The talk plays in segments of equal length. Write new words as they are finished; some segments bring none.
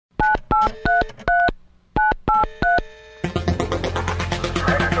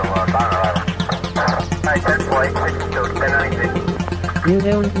You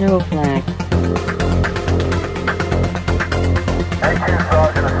don't know Flack. Thank you,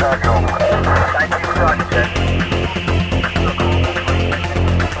 Sergeant Essential. Thank you, Sergeant.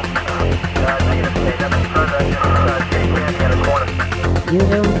 You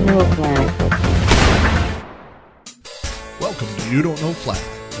don't know Flack. Welcome to You Don't Know Flack,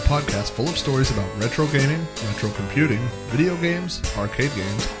 a podcast full of stories about retro gaming, retro computing, video games, arcade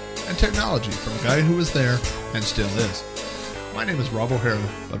games, and technology from a guy who was there and still is. My name is Rob O'Hara,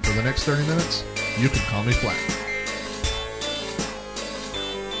 but for the next 30 minutes, you can call me Flack.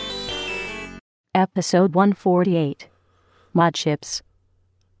 Episode 148. Mod Chips.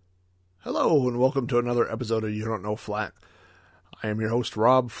 Hello, and welcome to another episode of You Don't Know Flack. I am your host,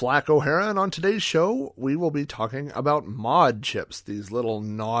 Rob Flack O'Hara, and on today's show, we will be talking about mod chips, these little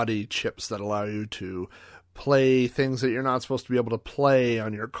naughty chips that allow you to play things that you're not supposed to be able to play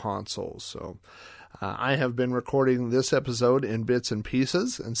on your consoles. So, I have been recording this episode in bits and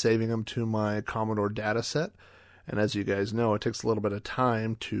pieces and saving them to my Commodore dataset. And as you guys know, it takes a little bit of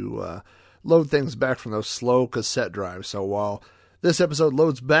time to load things back from those slow cassette drives. So while this episode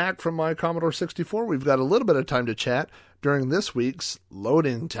loads back from my Commodore 64, we've got a little bit of time to chat during this week's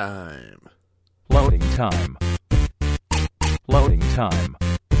Loading Time. Loading time. Loading time.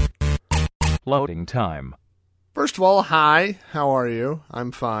 Loading time. First of all, hi, how are you?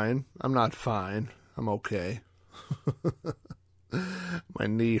 I'm fine. I'm not fine. I'm okay. My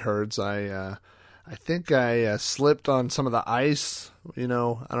knee hurts. I think I slipped on some of the ice. You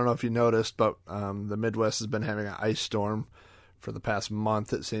know, I don't know if you noticed, but the Midwest has been having an ice storm for the past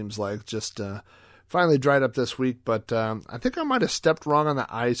month, it seems like. Just finally dried up this week, but I think I might have stepped wrong on the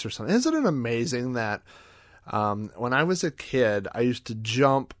ice or something. Isn't it amazing that when I was a kid, I used to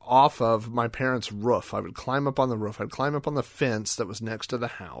jump off of my parents' roof. I would climb up on the roof. I'd climb up on the fence that was next to the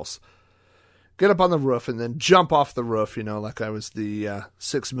house, get up on the roof, and then jump off the roof, you know, like I was the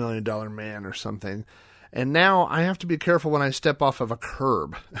 $6 million man or something. And now I have to be careful when I step off of a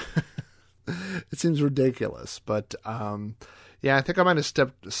curb. It seems ridiculous, but yeah, I think I might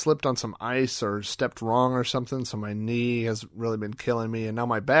have slipped on some ice or stepped wrong or something, so my knee has really been killing me, and now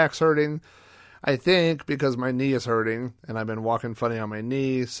my back's hurting, I think, because my knee is hurting, and I've been walking funny on my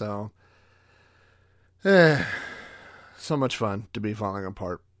knee, so so much fun to be falling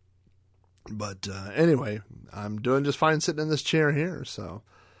apart. But anyway, I'm doing just fine sitting in this chair here, so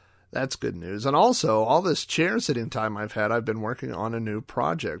that's good news. And also, all this chair sitting time I've been working on a new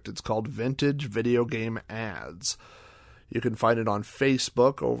project. It's called Vintage Video Game Ads. You can find it on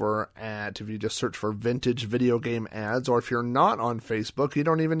Facebook over at, if you just search for Vintage Video Game Ads, or if you're not on Facebook, you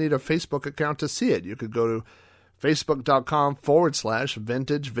don't even need a Facebook account to see it. You could go to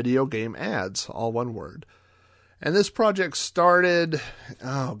facebook.com/Vintage Video Game Ads, all one word. And this project started,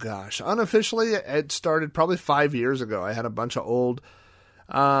 unofficially, it started probably 5 years ago. I had a bunch of old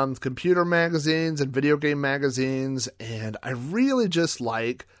computer magazines and video game magazines, and I really just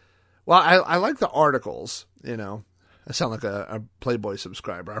like, I like the articles, you know. I sound like a Playboy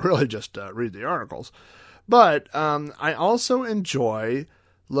subscriber. I really just read the articles. But I also enjoy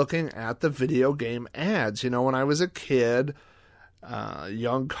looking at the video game ads. You know, when I was a kid,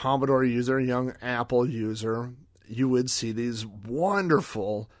 young Commodore user, young Apple user, you would see these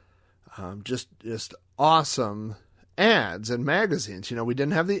wonderful, just awesome ads and magazines. You know, we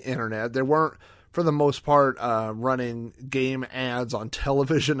didn't have the internet. There weren't, for the most part, running game ads on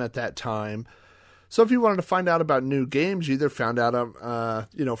television at that time. So if you wanted to find out about new games, you either found out,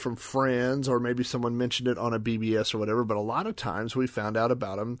 from friends, or maybe someone mentioned it on a BBS or whatever. But a lot of times we found out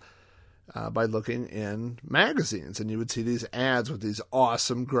about them by looking in magazines, and you would see these ads with these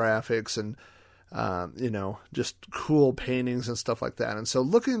awesome graphics and, just cool paintings and stuff like that. And so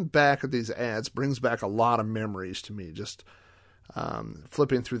looking back at these ads brings back a lot of memories to me. Just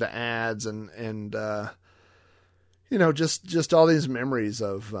flipping through the ads and just all these memories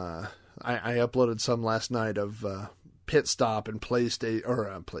of. I uploaded some last night of Pit Stop and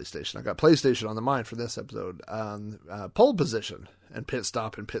PlayStation. I got PlayStation on the mind for this episode. Pole Position and Pit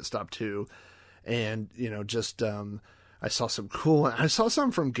Stop 2. And, I saw some cool, I saw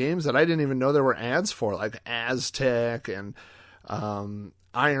some from games that I didn't even know there were ads for, like Aztec and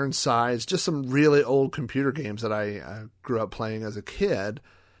Ironsides, just some really old computer games that I grew up playing as a kid.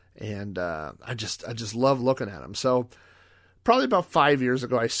 And I just love looking at them. So probably about 5 years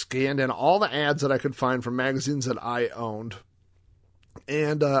ago, I scanned in all the ads that I could find from magazines that I owned.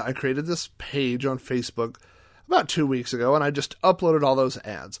 And I created this page on Facebook about 2 weeks ago, and I just uploaded all those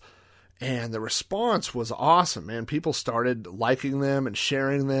ads. And the response was awesome, man. People started liking them and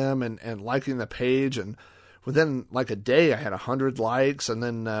sharing them and liking the page. And within like a day, I had 100 likes. And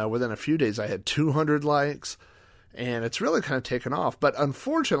then within a few days, I had 200 likes. And it's really kind of taken off. But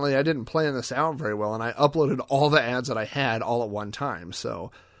unfortunately, I didn't plan this out very well, and I uploaded all the ads that I had all at one time.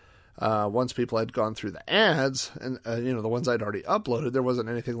 So once people had gone through the ads, and the ones I'd already uploaded, there wasn't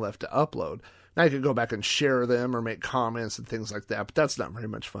anything left to upload. Now I could go back and share them or make comments and things like that, but that's not very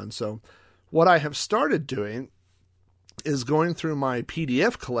much fun. So what I have started doing is going through my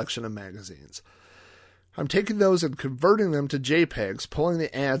PDF collection of magazines. I'm taking those and converting them to JPEGs, pulling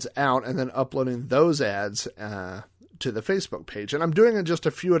the ads out, and then uploading those ads to the Facebook page. And I'm doing it just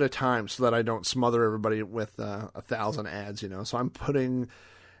a few at a time so that I don't smother everybody with 1,000 ads, So I'm putting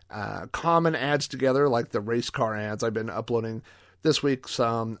common ads together, like the race car ads. I've been uploading this week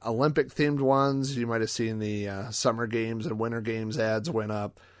some Olympic-themed ones. You might have seen the Summer Games and Winter Games ads went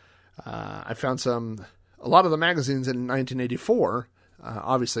up. I found a lot of the magazines in 1984,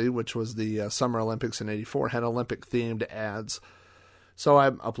 obviously, which was the Summer Olympics in 84, had Olympic-themed ads. So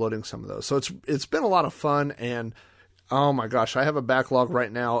I'm uploading some of those. So it's been a lot of fun, and oh my gosh, I have a backlog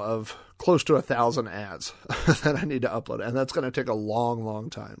right now of close to 1,000 ads that I need to upload, and that's going to take a long, long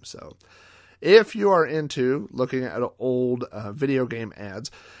time. So if you are into looking at old video game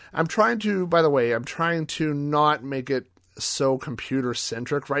ads, I'm trying to not make it so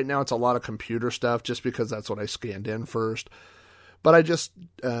computer-centric. Right now it's a lot of computer stuff just because that's what I scanned in first. But I just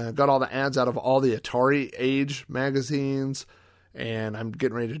got all the ads out of all the Atari Age magazines, and I'm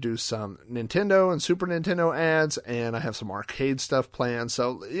getting ready to do some Nintendo and Super Nintendo ads, and I have some arcade stuff planned.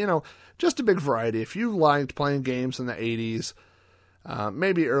 So, just a big variety. If you liked playing games in the 80s,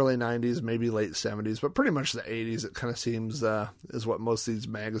 maybe early 90s, maybe late 70s, but pretty much the 80s, it kind of seems is what most of these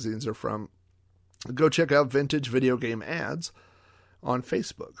magazines are from, go check out Vintage Video Game Ads on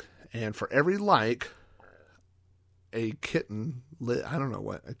Facebook. And for every like, a kitten, I don't know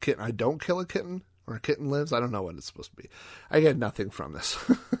what, a kitten, I don't kill a kitten, or a kitten lives, I don't know what it's supposed to be. I get nothing from this.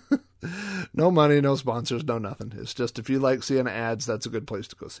 No money, no sponsors, no nothing. It's just if you like seeing ads, that's a good place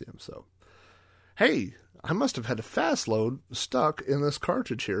to go see them. So, hey, I must have had a fast load stuck in this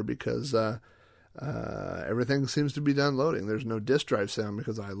cartridge here because everything seems to be done loading. There's no disk drive sound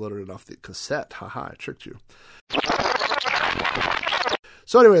because I loaded it off the cassette. Haha, I tricked you.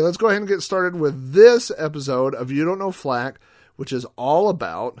 So anyway, let's go ahead and get started with this episode of You Don't Know Flack, which is all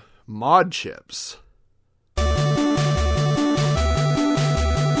about mod chips.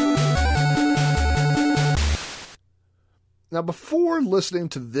 Now, before listening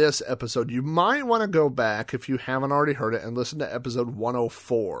to this episode, you might want to go back, if you haven't already heard it, and listen to episode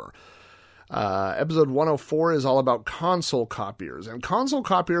 104. Episode 104 is all about console copiers, and console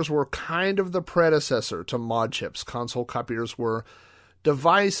copiers were kind of the predecessor to mod chips. Console copiers were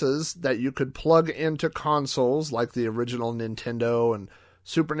devices that you could plug into consoles like the original Nintendo and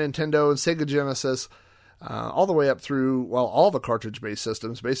Super Nintendo and Sega Genesis, all the way up through, all the cartridge-based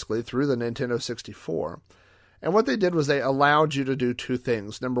systems, basically, through the Nintendo 64. And what they did was they allowed you to do two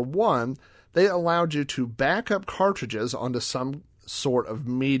things. Number one, they allowed you to back up cartridges onto some sort of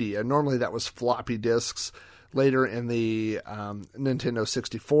media. Normally that was floppy disks. Later in the Nintendo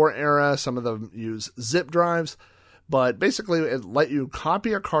 64 era, some of them use zip drives. But basically it let you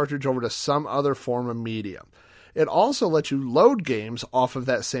copy a cartridge over to some other form of media. It also let you load games off of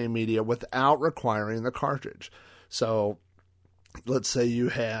that same media without requiring the cartridge. So let's say you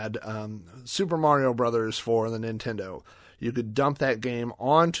had Super Mario Brothers for the Nintendo. You could dump that game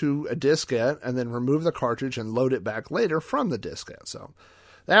onto a diskette and then remove the cartridge and load it back later from the diskette. So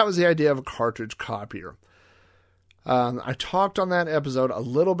that was the idea of a cartridge copier. I talked on that episode a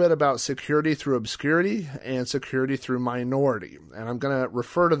little bit about security through obscurity and security through minority. And I'm going to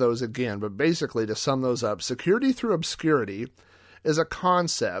refer to those again, but basically to sum those up, security through obscurity is a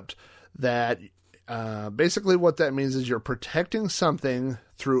concept that basically what that means is you're protecting something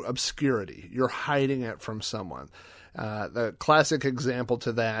through obscurity. You're hiding it from someone. The classic example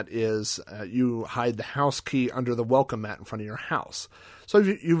to that is you hide the house key under the welcome mat in front of your house. So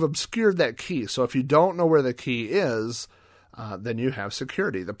you've obscured that key. So if you don't know where the key is, then you have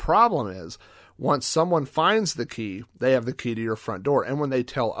security. The problem is once someone finds the key, they have the key to your front door. And when they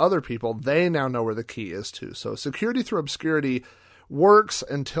tell other people, they now know where the key is too. So security through obscurity works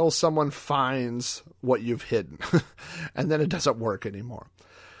until someone finds what you've hidden. And then it doesn't work anymore.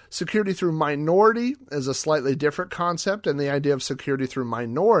 Security through minority is a slightly different concept, and the idea of security through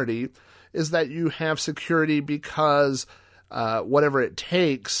minority is that you have security because whatever it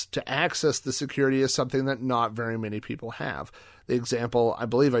takes to access the security is something that not very many people have. The example I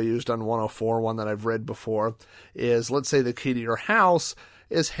believe I used on 104, one that I've read before, is let's say the key to your house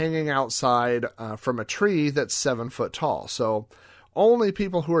is hanging outside from a tree that's 7 foot tall. So only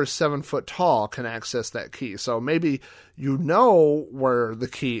people who are 7 foot tall can access that key. So maybe you know where the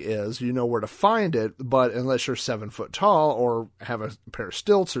key is, you know where to find it, but unless you're 7 foot tall or have a pair of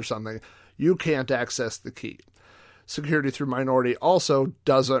stilts or something, you can't access the key. Security through minority also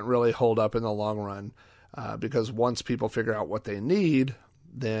doesn't really hold up in the long run because once people figure out what they need,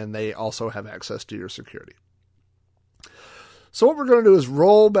 then they also have access to your security. So what we're going to do is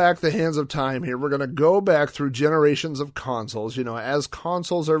roll back the hands of time here. We're going to go back through generations of consoles. You know, as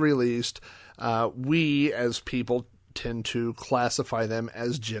consoles are released, we as people tend to classify them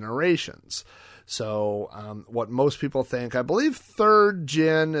as generations. So what most people think, I believe third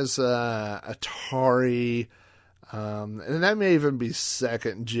gen is Atari, and that may even be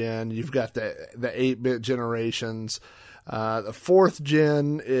second gen. You've got the 8-bit generations. The fourth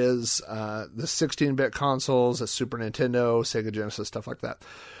gen is the 16-bit consoles, the Super Nintendo, Sega Genesis, stuff like that.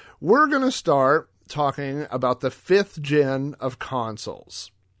 We're going to start talking about the 5th gen of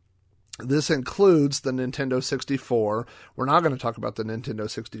consoles. This includes the Nintendo 64. We're not going to talk about the Nintendo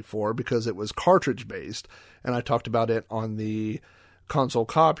 64 because it was cartridge-based, and I talked about it on the console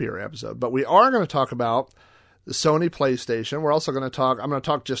copier episode. But we are going to talk about the Sony PlayStation. We're also going to talk, I'm going to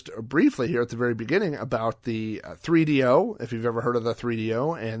talk just briefly here at the very beginning about the 3DO, if you've ever heard of the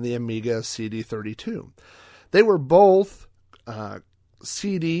 3DO, and the Amiga CD32. They were both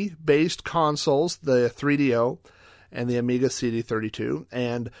CD-based consoles, the 3DO and the Amiga CD32,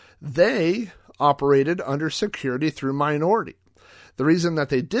 and they operated under security through minority. The reason that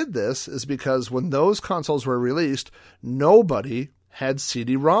they did this is because when those consoles were released, nobody had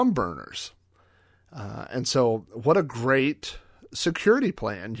CD-ROM burners. And so what a great security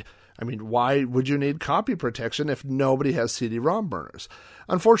plan. I mean, why would you need copy protection if nobody has CD-ROM burners?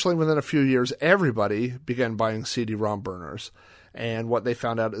 Unfortunately, within a few years, everybody began buying CD-ROM burners. And what they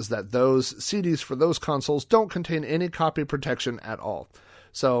found out is that those CDs for those consoles don't contain any copy protection at all.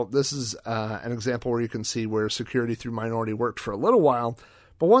 So this is an example where you can see where security through minority worked for a little while.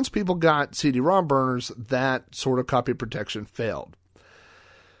 But once people got CD-ROM burners, that sort of copy protection failed.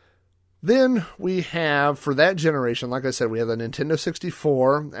 Then we have, for that generation, like I said, we have the Nintendo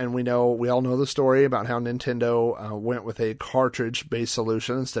 64, and we all know the story about how Nintendo went with a cartridge-based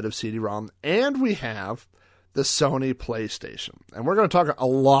solution instead of CD-ROM, and we have the Sony PlayStation. And we're going to talk a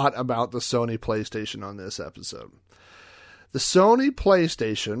lot about the Sony PlayStation on this episode. The Sony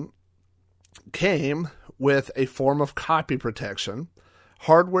PlayStation came with a form of copy protection,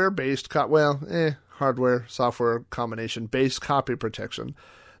 hardware-based, hardware, software combination-based copy protection,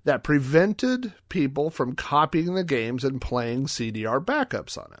 that prevented people from copying the games and playing CDR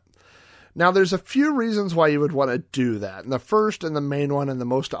backups on it. Now, there's a few reasons why you would want to do that. And the first and the main one and the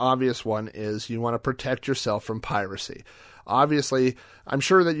most obvious one is you want to protect yourself from piracy. Obviously, I'm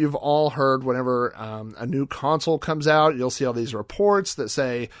sure that you've all heard whenever a new console comes out, you'll see all these reports that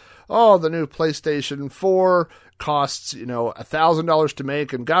say, oh, the new PlayStation 4 costs, $1,000 to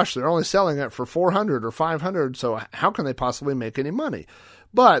make, and gosh, they're only selling it for $400 or $500, so how can they possibly make any money?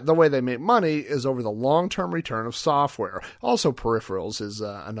 But the way they make money is over the long-term return of software. Also, peripherals is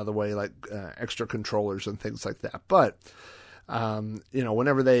another way, like extra controllers and things like that. But,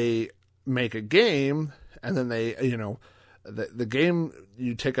 whenever they make a game, and then they, the game,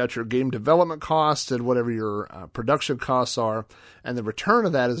 you take out your game development costs and whatever your production costs are, and the return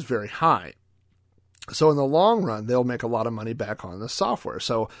of that is very high. So in the long run, they'll make a lot of money back on the software.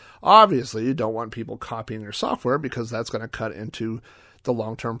 So obviously, you don't want people copying your software because that's going to cut into the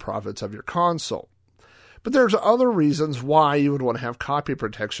long-term profits of your console. But there's other reasons why you would want to have copy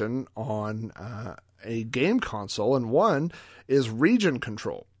protection on a game console, and one is region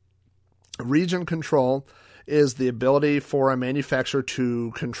control. Region control is the ability for a manufacturer to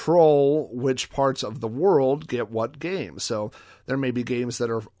control which parts of the world get what games. So there may be games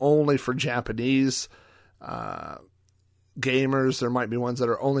that are only for Japanese gamers. There might be ones that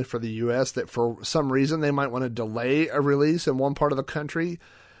are only for the U.S. that for some reason they might want to delay a release in one part of the country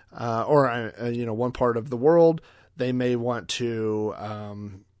or one part of the world. They may want to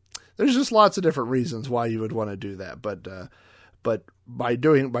there's just lots of different reasons why you would want to do that. But by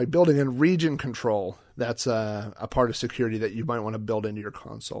building in region control, that's a part of security that you might want to build into your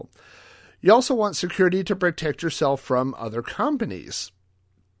console. You also want security to protect yourself from other companies.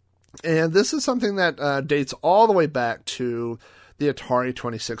 And this is something that dates all the way back to the Atari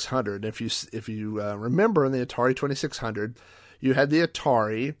 2600. If you remember in the Atari 2600, you had the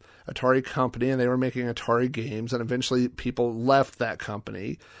Atari company, and they were making Atari games, and eventually people left that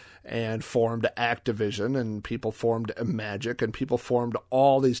company and formed Activision, and people formed Magic, and people formed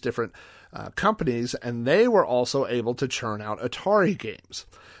all these different companies, and they were also able to churn out Atari games.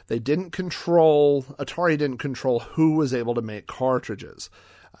 Atari didn't control who was able to make cartridges.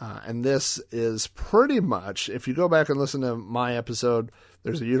 And this is pretty much, if you go back and listen to my episode,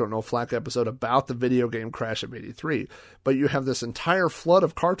 there's a You Don't Know Flack episode about the video game crash of '83, but you have this entire flood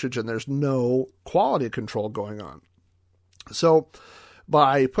of cartridge and there's no quality control going on. So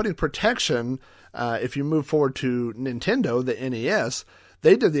by putting protection, if you move forward to Nintendo, the NES,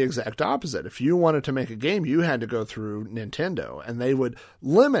 they did the exact opposite. If you wanted to make a game, you had to go through Nintendo, and they would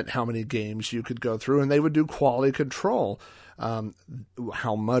limit how many games you could go through, and they would do quality control.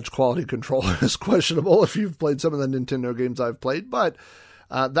 How much quality control is questionable if you've played some of the Nintendo games I've played, but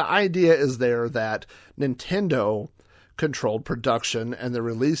the idea is there that Nintendo controlled production and the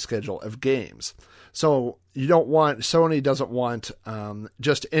release schedule of games. So Sony doesn't want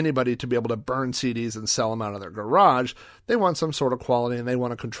just anybody to be able to burn CDs and sell them out of their garage. They want some sort of quality, and they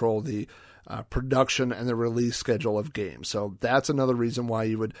want to control the production and the release schedule of games. So that's another reason why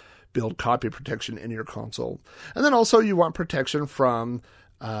you would build copy protection in your console. And then also you want protection from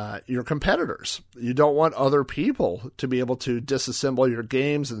your competitors. You don't want other people to be able to disassemble your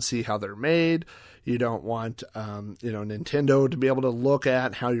games and see how they're made. You don't want, Nintendo to be able to look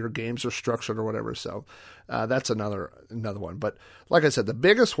at how your games are structured or whatever. So that's another one. But like I said, the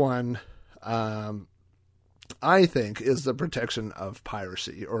biggest one, I think, is the protection of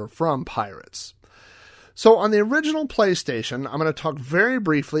piracy or from pirates. So on the original PlayStation, I'm going to talk very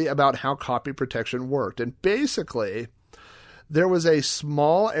briefly about how copy protection worked. And basically, there was a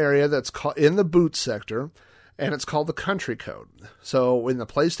small area that's in the boot sector, and it's called the country code. So when the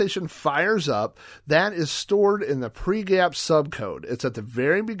PlayStation fires up, that is stored in the pre-gap subcode. It's at the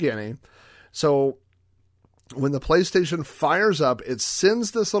very beginning. So when the PlayStation fires up, it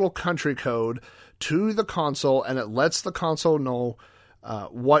sends this little country code to the console, and it lets the console know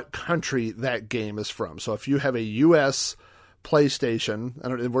what country that game is from. So if you have a U.S. PlayStation,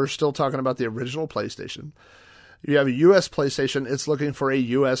 and we're still talking about the original PlayStation, you have a U.S. PlayStation, it's looking for a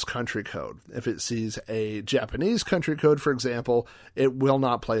U.S. country code. If it sees a Japanese country code, for example, it will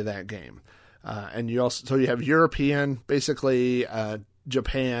not play that game. And you have European, basically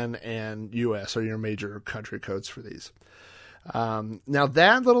Japan and U.S. are your major country codes for these. Now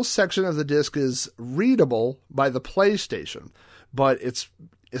that little section of the disc is readable by the PlayStation, but it's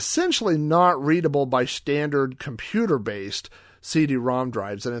essentially not readable by standard computer-based CD-ROM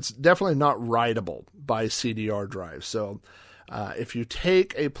drives, and it's definitely not writable by CDR drives. So if you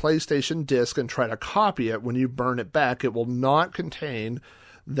take a PlayStation disc and try to copy it, when you burn it back, it will not contain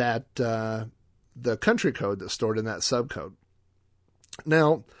that the country code that's stored in that subcode.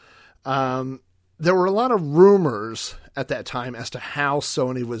 Now, there were a lot of rumors at that time as to how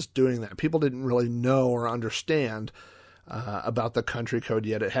Sony was doing that. People didn't really know or understand about the country code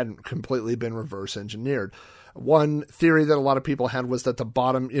yet. It hadn't completely been reverse engineered. One theory that a lot of people had was that the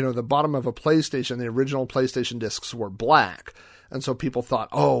bottom of a PlayStation, the original PlayStation discs were black. And so people thought,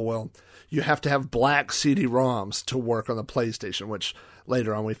 oh, well, you have to have black CD-ROMs to work on the PlayStation, which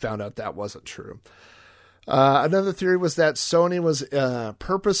later on we found out that wasn't true. Another theory was that Sony was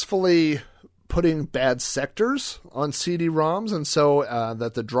purposefully putting bad sectors on CD-ROMs, and so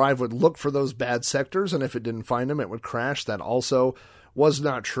that the drive would look for those bad sectors, and if it didn't find them, it would crash. That also was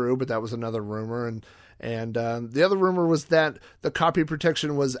not true, but that was another rumor. And the other rumor was that the copy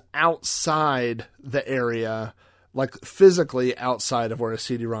protection was outside the area, like physically outside of where a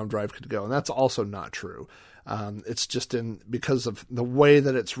CD-ROM drive could go, and that's also not true. It's just because of the way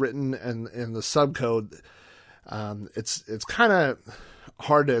that it's written and in the subcode, it's kind of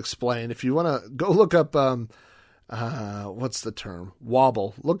hard to explain. If you want to go look up, what's the term?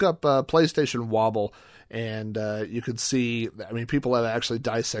 Wobble. Look up PlayStation Wobble, and you could see, I mean, people have actually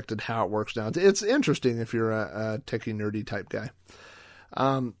dissected how it works now. It's interesting if you're a techie nerdy type guy.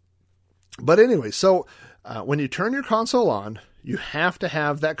 But anyway, so when you turn your console on, you have to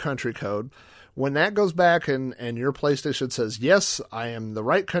have that country code. When that goes back and your PlayStation says, yes, I am the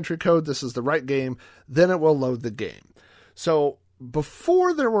right country code, this is the right game, then it will load the game. So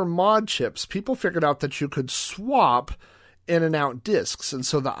before there were mod chips, people figured out that you could swap in and out discs. And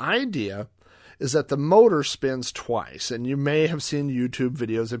so the idea is that the motor spins twice. And you may have seen YouTube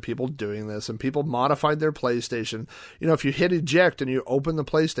videos of people doing this, and people modified their PlayStation. You know, if you hit eject and you open the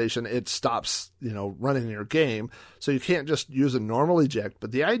PlayStation, it stops, running your game. So you can't just use a normal eject.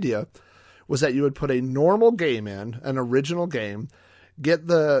 But the idea was that you would put a normal game in, an original game, get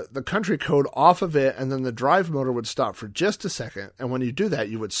the country code off of it, and then the drive motor would stop for just a second. And when you do that,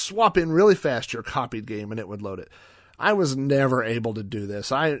 you would swap in really fast your copied game and it would load it. I was never able to do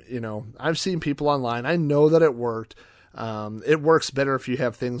this. I've seen people online. I know that it worked. It works better if you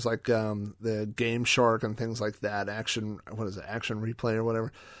have things like the Game Shark and things like that. Action Replay or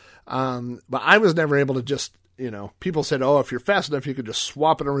whatever. But I was never able to just, people said, oh, if you're fast enough, you could just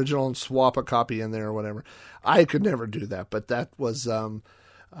swap an original and swap a copy in there or whatever. I could never do that, but that was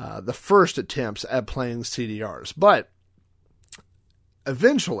the first attempts at playing CDRs. But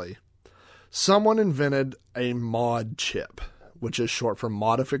eventually, someone invented a mod chip, which is short for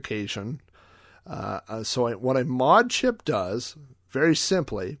modification. So what a mod chip does, very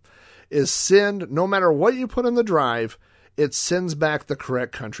simply, is send, no matter what you put in the drive, it sends back the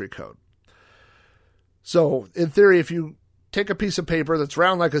correct country code. So, in theory, if you take a piece of paper that's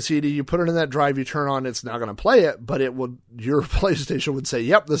round like a CD, you put it in that drive, you turn on, it's not going to play it, but your PlayStation would say,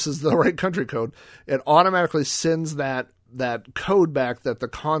 yep, this is the right country code. It automatically sends that code back that the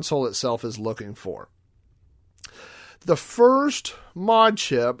console itself is looking for. The first mod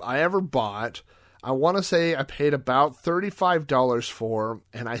chip I ever bought, I want to say I paid about $35 for,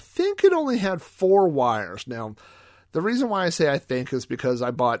 and I think it only had 4 wires. Now, the reason why I say I think is because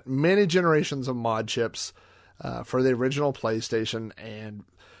I bought many generations of mod chips for the original PlayStation, and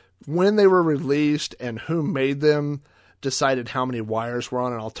when they were released and who made them decided how many wires were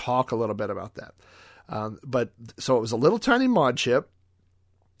on, and I'll talk a little bit about that. So it was a little tiny mod chip,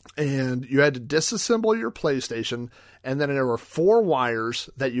 and you had to disassemble your PlayStation, and then there were 4 wires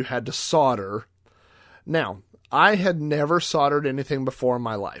that you had to solder. Now, I had never soldered anything before in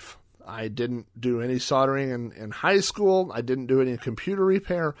my life. I didn't do any soldering in high school. I didn't do any computer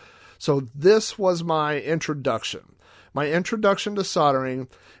repair. So this was my introduction. My introduction to soldering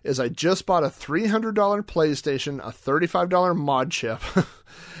is I just bought a $300 PlayStation, a $35 mod chip,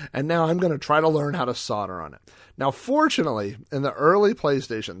 and now I'm going to try to learn how to solder on it. Now, fortunately, in the early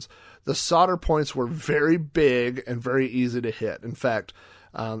PlayStations, the solder points were very big and very easy to hit. In fact,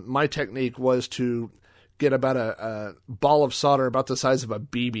 my technique was to get about a ball of solder about the size of a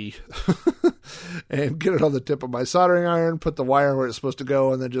BB and get it on the tip of my soldering iron, put the wire where it's supposed to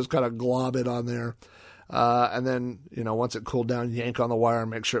go, and then just kind of glob it on there. And then, once it cooled down, yank on the wire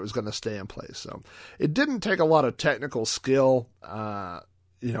and make sure it was going to stay in place. So it didn't take a lot of technical skill,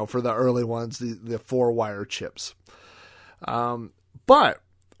 for the early ones, the 4-wire chips. But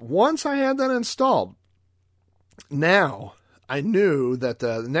once I had that installed, now I knew that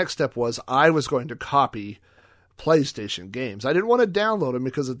the next step was I was going to copy PlayStation games. I didn't want to download them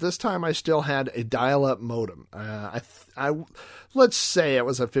because at this time I still had a dial-up modem. Let's say it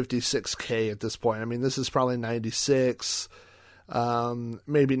was a 56K at this point. I mean, this is probably 96,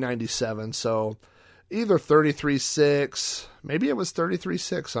 maybe 97. So either 33.6, maybe it was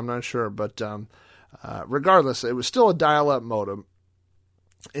 33.6. I'm not sure, but regardless, it was still a dial-up modem.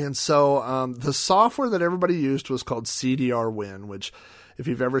 And so the software that everybody used was called CDR-Win, which if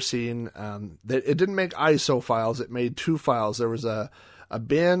you've ever seen, it didn't make ISO files. It made 2 files. There was a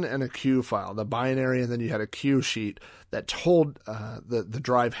bin and a Q file, the binary, and then you had a Q sheet that told the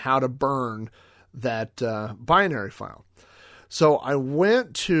drive how to burn that binary file. So I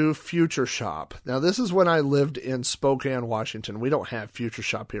went to Future Shop. Now, this is when I lived in Spokane, Washington. We don't have Future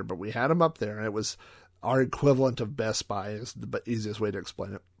Shop here, but we had them up there, and it was our equivalent of Best Buy is the easiest way to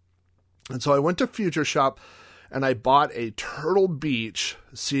explain it. And so I went to Future Shop and I bought a Turtle Beach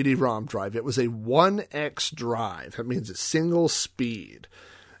CD-ROM drive. It was a 1X drive. That means it's single speed.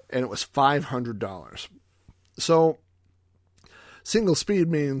 And it was $500. So single speed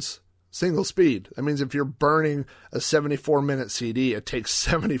means single speed. That means if you're burning a 74-minute CD, it takes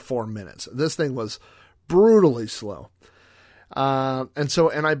 74 minutes. This thing was brutally slow. And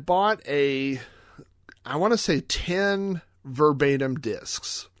I bought I want to say 10 verbatim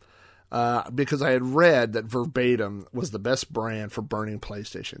discs because I had read that Verbatim was the best brand for burning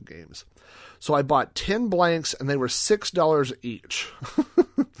PlayStation games. So I bought 10 blanks and they were $6 each.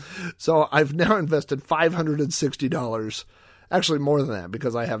 So I've now invested $560. Actually more than that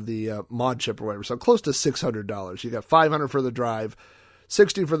because I have the mod chip or whatever. So close to $600. You got $500 for the drive,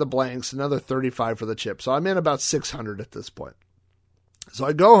 $60 for the blanks, another $35 for the chip. So I'm in about $600 at this point. So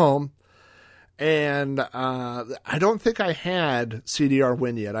I go home. And I don't think I had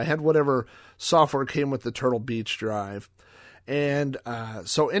CDR-Win yet. I had whatever software came with the Turtle Beach drive. And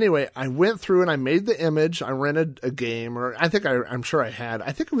so anyway, I went through and I made the image. I rented a game, or I'm sure I had.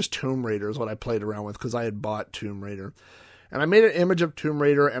 I think it was Tomb Raider is what I played around with because I had bought Tomb Raider. And I made an image of Tomb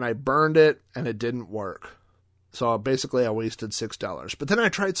Raider and I burned it and it didn't work. So basically I wasted $6. But then I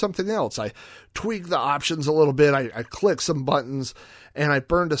tried something else. I tweaked the options a little bit. I clicked some buttons, and I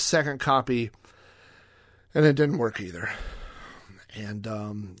burned a second copy, and it didn't work either. And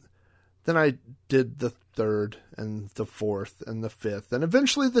then I did the third and the fourth and the fifth and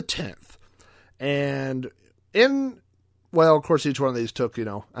eventually the 10th. And of course, each one of these took,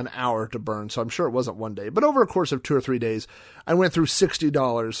 an hour to burn, so I'm sure it wasn't one day. But over a course of 2 or 3 days, I went through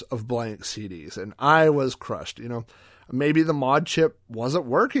 $60 of blank CDs, and I was crushed. Maybe the mod chip wasn't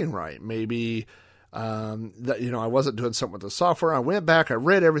working right. Maybe, I wasn't doing something with the software. I went back, I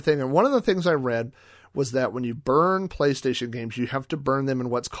read everything, and one of the things I read was that when you burn PlayStation games, you have to burn them in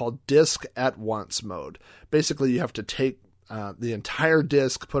what's called disk at once mode. Basically, you have to take the entire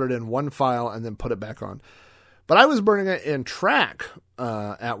disk, put it in one file, and then put it back on. But I was burning it in track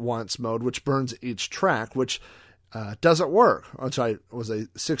at once mode, which burns each track, which doesn't work, which was a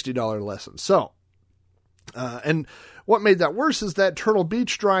 $60 lesson. So, and what made that worse is that Turtle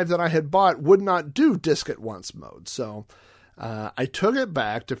Beach drive that I had bought would not do disk at once mode. So I took it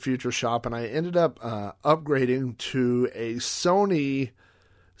back to Future Shop, and I ended up upgrading to a Sony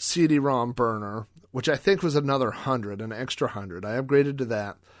CD-ROM burner, which I think was another 100, an extra 100. I upgraded to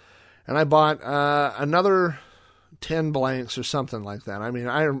that, and I bought another 10 blanks or something like that. I mean,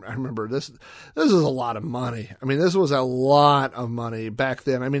 I remember this is a lot of money. I mean, this was a lot of money back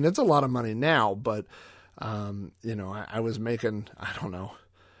then. I mean, it's a lot of money now, but, I was making, I don't know,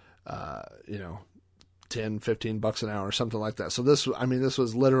 $10, $15 an hour or something like that. So this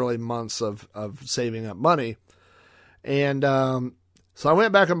was literally months of saving up money. And, so I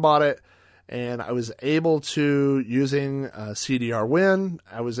went back and bought it, and I was able to, using CDR-Win,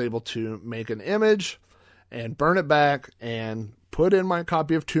 I was able to make an image and burn it back and put in my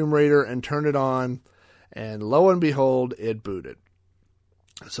copy of Tomb Raider and turn it on, and lo and behold, it booted.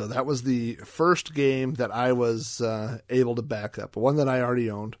 So that was the first game that I was able to back up, one that I already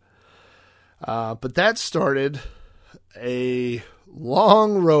owned. But that started a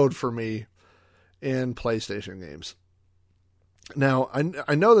long road for me in PlayStation games. Now,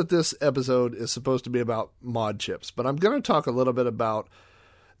 I know that this episode is supposed to be about mod chips, but I'm going to talk a little bit about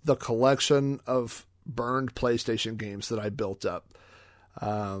the collection of burned PlayStation games that I built up.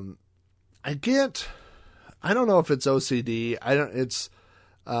 I don't know if it's OCD. It's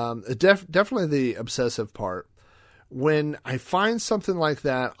definitely the obsessive part. When I find something like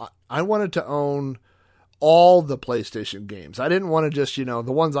that, I wanted to own all the PlayStation games. I didn't want to just,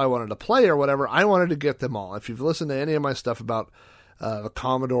 the ones I wanted to play or whatever. I wanted to get them all. If you've listened to any of my stuff about the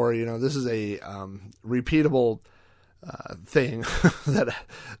Commodore, this is a repeatable thing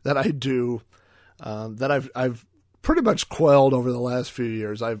that I do. That I've pretty much quelled over the last few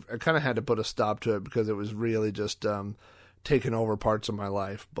years. I kind of had to put a stop to it because it was really just taking over parts of my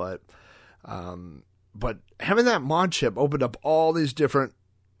life. But having that mod chip opened up all these different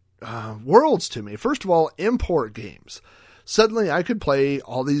worlds to me. First of all, import games. Suddenly I could play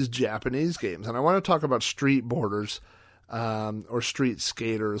all these Japanese games, and I want to talk about Street Borders, or Street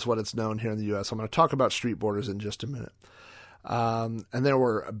Skater is what it's known here in the U.S. I'm going to talk about Street Borders in just a minute. And there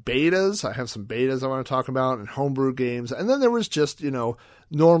were betas. I have some betas I want to talk about, and homebrew games. And then there was just,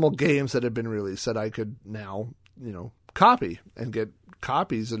 normal games that had been released that I could now, copy and get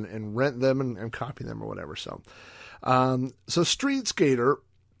copies and rent them and copy them or whatever. So Street Skater,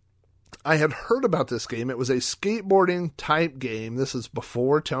 I had heard about this game. It was a skateboarding type game. This is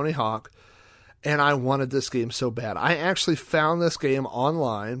before Tony Hawk. And I wanted this game so bad. I actually found this game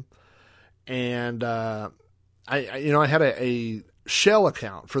online, and, I had a shell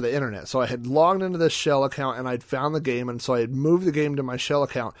account for the internet. So I had logged into this shell account, and I'd found the game. And so I had moved the game to my shell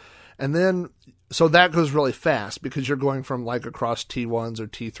account. And then, so that goes really fast because you're going from like across T1s or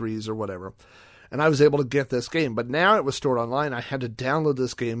T3s or whatever. And I was able to get this game, but now it was stored online. I had to download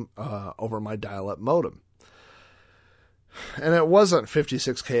this game over my dial-up modem. And it wasn't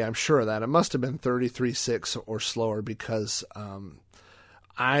 56K, I'm sure of that. It must have been 33.6 or slower because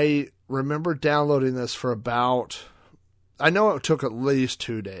I remember downloading this for about, I know it took at least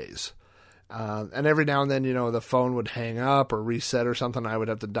 2 days. And every now and then, the phone would hang up or reset or something. I would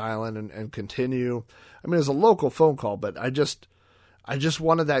have to dial in and continue. I mean, it was a local phone call, but I just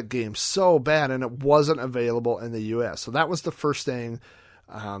wanted that game so bad, and it wasn't available in the U.S. So that was the first thing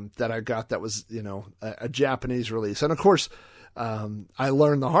that I got that was, a Japanese release. And of course, I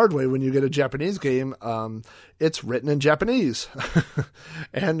learned the hard way when you get a Japanese game, it's written in Japanese.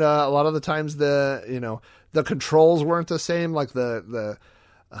 And a lot of the times the controls weren't the same, like I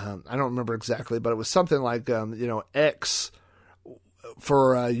don't remember exactly, but it was something like, X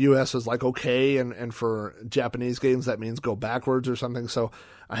for US was like okay, and for Japanese games that means go backwards or something. So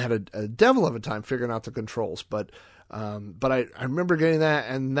I had a devil of a time figuring out the controls, but I remember getting that,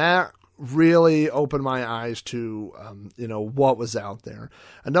 and that really opened my eyes to what was out there.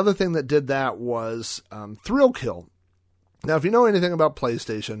 Another thing that did that was Thrill Kill. Now, if you know anything about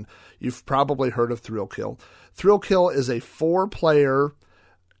PlayStation, you've probably heard of Thrill Kill. Thrill Kill is a 4-player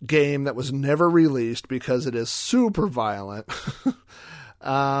game that was never released because it is super violent.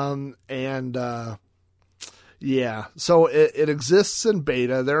 So it exists in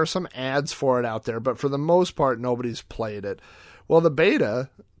beta. There are some ads for it out there, but for the most part, nobody's played it. Well, the beta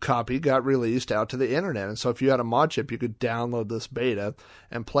copy got released out to the internet, and so if you had a mod chip, you could download this beta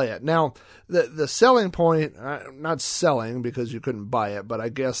and play it. Now, the selling point, not selling because you couldn't buy it, but I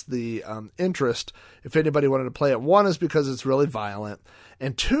guess the interest, if anybody wanted to play it, one is because it's really violent,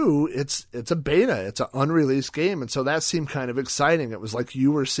 and two, it's a beta, it's an unreleased game, and so that seemed kind of exciting. It was like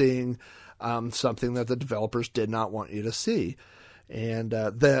you were seeing something that the developers did not want you to see. And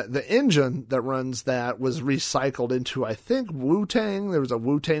the engine that runs that was recycled into, I think, Wu-Tang. There was a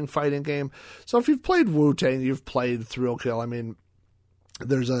Wu-Tang fighting game. So if you've played Wu-Tang, you've played Thrill Kill. I mean,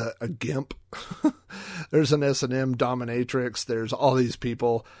 there's a GIMP. There's an S&M dominatrix. There's all these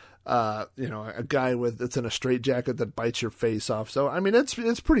people. A guy that's in a straitjacket that bites your face off. So, I mean,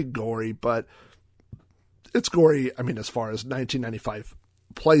 it's pretty gory, but it's gory, I mean, as far as 1995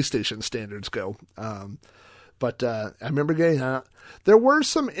 PlayStation standards go. But I remember getting that. There were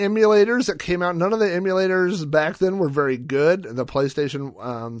some emulators that came out. None of the emulators back then were very good. The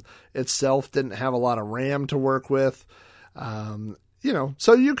PlayStation itself didn't have a lot of RAM to work with.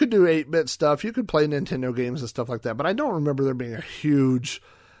 So you could do 8-bit stuff. You could play Nintendo games and stuff like that. But I don't remember there being a huge,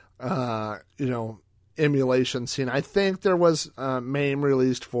 emulation scene. I think there was MAME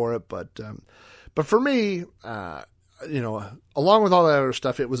released for it, but for me, along with all that other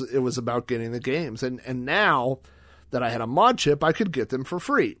stuff, it was about getting the games. And now that I had a mod chip, I could get them for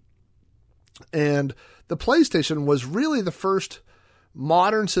free. And the PlayStation was really the first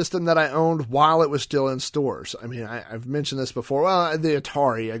modern system that I owned while it was still in stores. I mean, I've mentioned this before. Well, the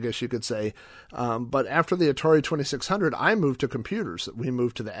Atari, I guess you could say. But after the Atari 2600, I moved to computers. We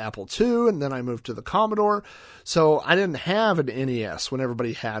moved to the Apple II, and then I moved to the Commodore. So I didn't have an NES when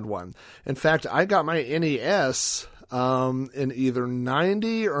everybody had one. In fact, I got my NES in either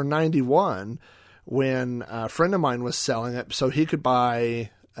 90 or 91 when a friend of mine was selling it so he could buy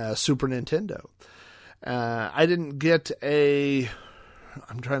a Super Nintendo. I didn't get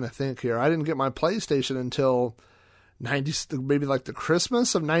I'm trying to think here. I didn't get my PlayStation until maybe like the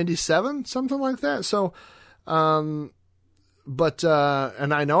Christmas of 97, something like that. So, and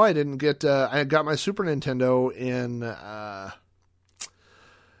I know I didn't get, I got my Super Nintendo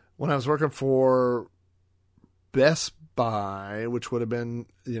when I was working for Best Buy, which would have been,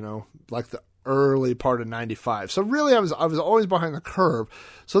 like the early part of 95. So really I was always behind the curve.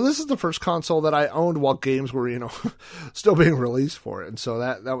 So this is the first console that I owned while games were, still being released for it. And so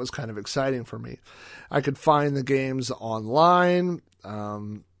that was kind of exciting for me. I could find the games online.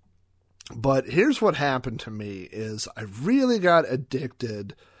 But here's what happened to me is I really got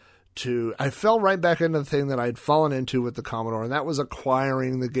addicted to, I fell right back into the thing that I'd fallen into with the Commodore, and that was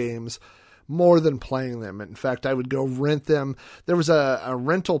acquiring the games more than playing them. In fact, I would go rent them. There was a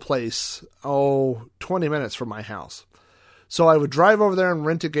rental place, 20 minutes from my house. So I would drive over there and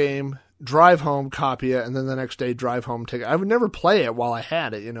rent a game, drive home, copy it, and then the next day drive home, take it. I would never play it while I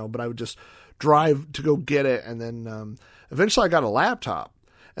had it, but I would just drive to go get it. And then eventually I got a laptop.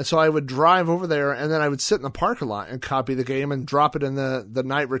 And so I would drive over there, and then I would sit in the parking lot and copy the game and drop it in the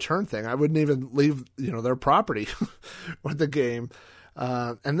night return thing. I wouldn't even leave, their property with the game.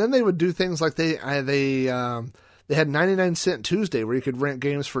 And then they would do things like they had 99 Cent Tuesday where you could rent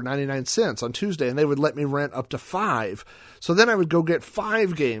games for 99 cents on Tuesday, and they would let me rent up to 5. So then I would go get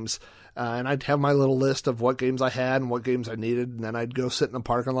 5 games, and I'd have my little list of what games I had and what games I needed, and then I'd go sit in the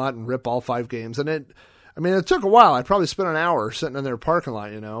parking lot and rip all 5 games. And it took a while. I'd probably spend an hour sitting in their parking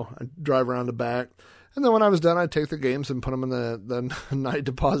lot, I'd drive around the back. And then when I was done, I'd take the games and put them in the night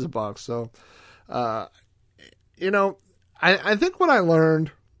deposit box. So, I think what I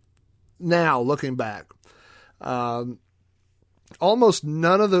learned now, looking back, almost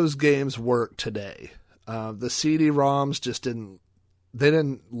none of those games work today. The CD-ROMs just didn't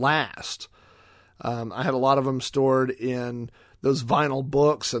last. I had a lot of them stored in those vinyl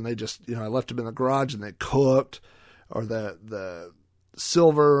books, and they just, I left them in the garage and they cooked, or the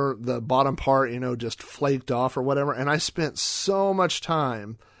silver, the bottom part, just flaked off or whatever. And I spent so much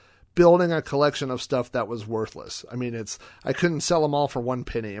time building a collection of stuff that was worthless. I mean, I couldn't sell them all for 1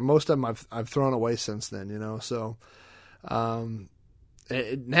 penny, and most of them I've thrown away since then, So,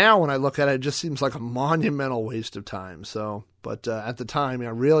 now when I look at it, it just seems like a monumental waste of time. So, but at the time, I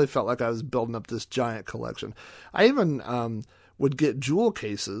really felt like I was building up this giant collection. I even would get jewel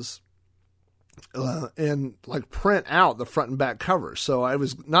cases and like print out the front and back covers. So I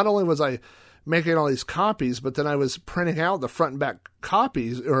was, not only was I making all these copies, but then I was printing out the front and back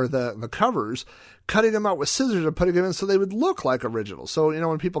copies or the covers, cutting them out with scissors and putting them in so they would look like originals. So,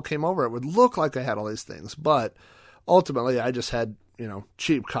 when people came over, it would look like I had all these things, but ultimately I just had,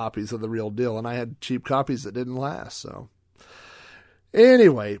 cheap copies of the real deal, and I had cheap copies that didn't last. So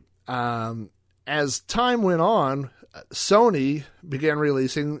anyway, as time went on, Sony began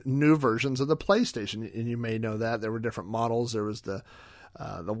releasing new versions of the PlayStation, and you may know that there were different models. There was the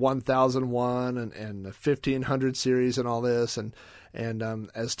 1001 and the 1500 series and all this, and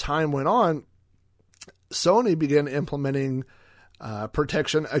as time went on, Sony began implementing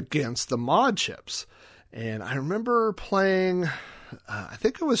protection against the mod chips. And I remember playing, I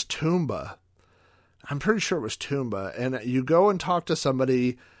think it was Toomba. I'm pretty sure it was Toomba. And you go and talk to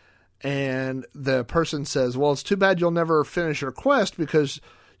somebody, and the person says, well, it's too bad you'll never finish your quest because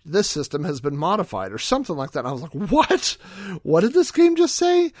this system has been modified, or something like that. And I was like, what? What did this game just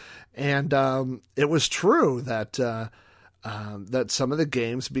say? And it was true that that some of the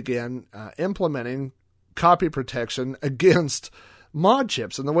games began implementing copy protection against mod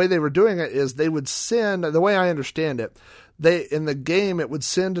chips. And the way they were doing it is they would send, the way I understand it, in the game, it would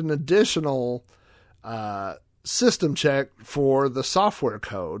send an additional system check for the software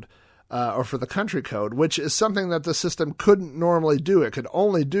code or for the country code, which is something that the system couldn't normally do. It could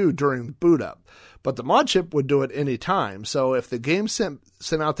only do during boot up, but the mod chip would do it any time. So if the game sent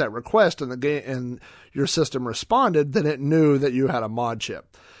out that request and your system responded, then it knew that you had a mod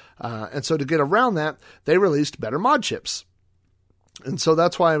chip. And so to get around that, they released better mod chips. And so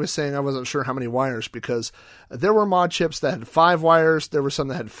that's why I was saying I wasn't sure how many wires, because there were mod chips that had 5 wires. There were some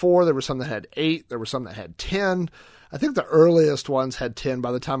that had 4. There were some that had 8. There were some that had 10. I think the earliest ones had 10.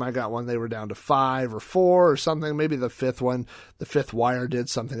 By the time I got one, they were down to 5 or 4 or something. Maybe the 5th one, the 5th wire did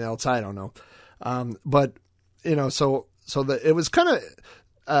something else. I don't know. But, so it was kind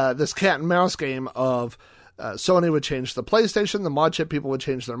of this cat and mouse game of Sony would change the PlayStation. The mod chip people would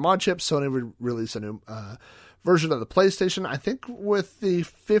change their mod chips. Sony would release a new version of the PlayStation. I think with the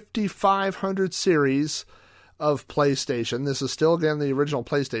 5500 series of PlayStation, this is still, again, the original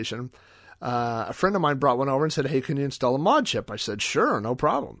PlayStation. A friend of mine brought one over and said, hey, can you install a mod chip? I said, sure, no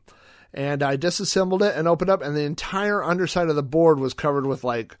problem. And I disassembled it and opened up, and the entire underside of the board was covered with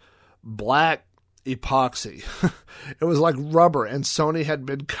like black epoxy. It was like rubber, and Sony had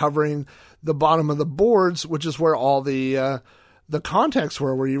been covering the bottom of the boards, which is where all the contacts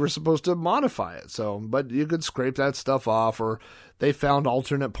were, where you were supposed to modify it. So, but you could scrape that stuff off, or they found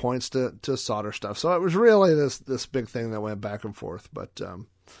alternate points to solder stuff. So it was really this big thing that went back and forth. But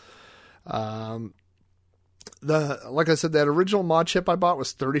like I said, that original mod chip I bought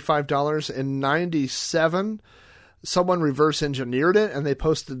was $35. In 97, someone reverse engineered it, and they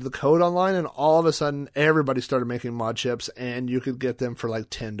posted the code online, and all of a sudden everybody started making mod chips, and you could get them for like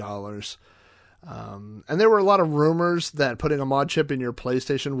 $10. And there were a lot of rumors that putting a mod chip in your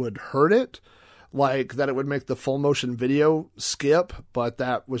PlayStation would hurt it, like that it would make the full motion video skip, but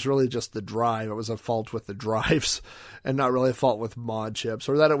that was really just the drive. It was a fault with the drives and not really a fault with mod chips,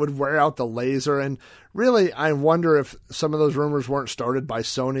 or that it would wear out the laser. And really, I wonder if some of those rumors weren't started by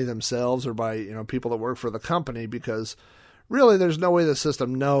Sony themselves or by, people that work for the company, because really there's no way the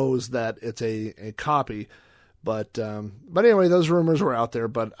system knows that it's a copy. But anyway, those rumors were out there,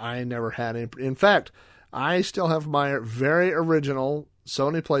 but I never had any. In fact, I still have my very original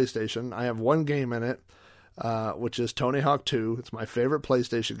Sony PlayStation. I have one game in it, which is Tony Hawk 2. It's my favorite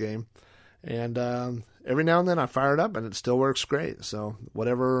PlayStation game. And every now and then I fire it up, and it still works great. So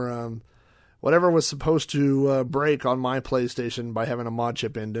whatever was supposed to break on my PlayStation by having a mod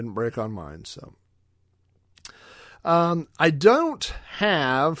chip in didn't break on mine. So I don't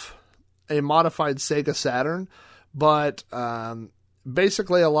have a modified Sega Saturn, but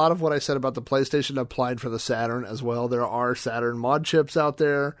basically a lot of what I said about the PlayStation applied for the Saturn as well. There are Saturn mod chips out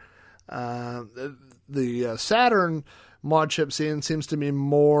there. The Saturn mod chip scene seems to be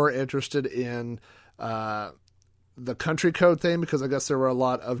more interested in the country code thing, because I guess there were a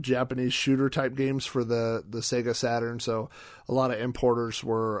lot of Japanese shooter type games for the Sega Saturn, so a lot of importers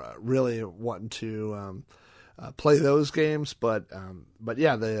were really wanting to play those games, but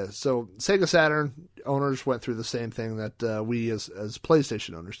yeah, so Sega Saturn owners went through the same thing that we as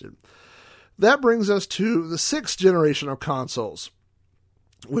PlayStation owners did. That brings us to the 6th generation of consoles,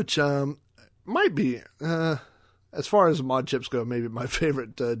 which might be, as far as mod chips go, maybe my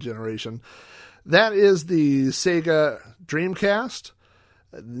favorite generation. That is the Sega Dreamcast,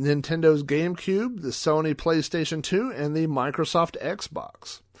 Nintendo's GameCube, the Sony PlayStation 2, and the Microsoft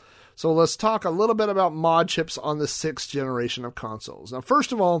Xbox. So let's talk a little bit about mod chips on the 6th generation of consoles. Now,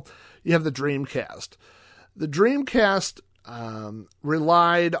 first of all, you have the Dreamcast. The Dreamcast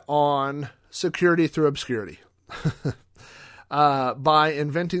relied on security through obscurity by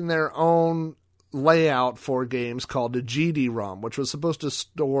inventing their own layout for games called a GD-ROM, which was supposed to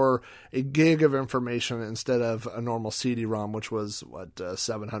store a gig of information instead of a normal CD-ROM, which was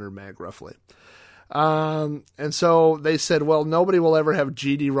 700 meg roughly. And so they said, well, nobody will ever have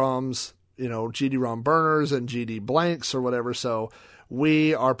GD-ROMs, GD-ROM burners and GD blanks or whatever, so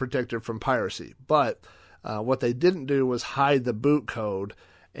we are protected from piracy. But what they didn't do was hide the boot code,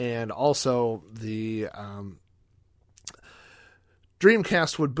 and also the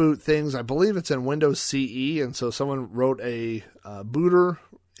Dreamcast would boot things, I believe it's in Windows CE, and so someone wrote a booter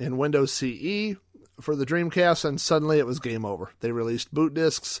in Windows CE for the Dreamcast, and suddenly it was game over. They released boot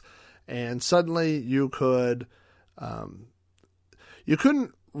disks, and suddenly you couldn't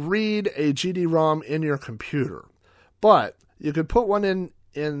read a GD-ROM in your computer, but you could put one in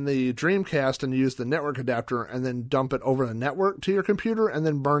the Dreamcast and use the network adapter and then dump it over the network to your computer and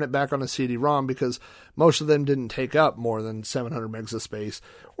then burn it back on a CD-ROM, because most of them didn't take up more than 700 megs of space,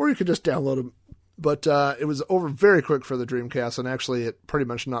 or you could just download them. But it was over very quick for the Dreamcast, and actually it pretty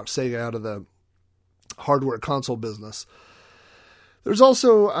much knocked Sega out of the hardware console business. There's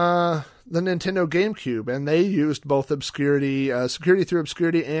also the Nintendo GameCube, and they used both security through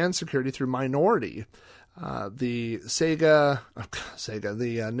obscurity and security through minority. The Nintendo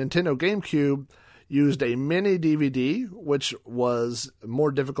GameCube used a mini DVD, which was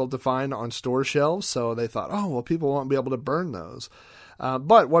more difficult to find on store shelves, so they thought, oh, well, people won't be able to burn those.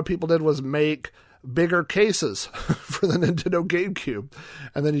 But what people did was make bigger cases for the Nintendo GameCube,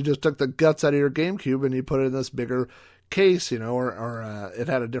 and then you just took the guts out of your GameCube and you put it in this bigger case, or it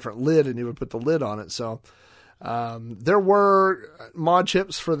had a different lid, and you would put the lid on it. So there were mod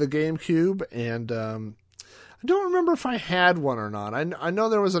chips for the GameCube, and I don't remember if I had one or not. I know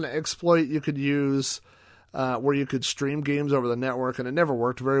there was an exploit you could use where you could stream games over the network, and it never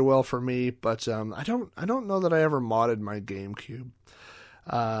worked very well for me. But I don't know that I ever modded my GameCube.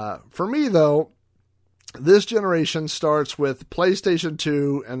 For me, though, this generation starts with PlayStation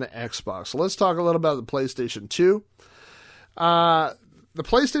 2 and the Xbox. So let's talk a little about the PlayStation 2. The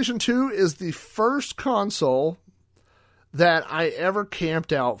PlayStation 2 is the first console that I ever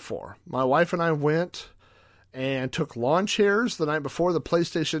camped out for. My wife and I went and took lawn chairs the night before the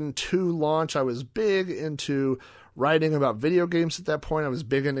PlayStation 2 launch. I was big into writing about video games at that point. I was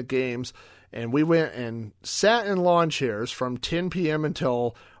big into games. And we went and sat in lawn chairs from 10 p.m.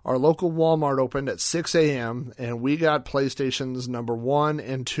 until our local Walmart opened at 6 a.m. And we got PlayStations number 1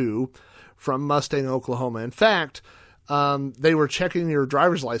 and 2 from Mustang, Oklahoma. In fact, they were checking your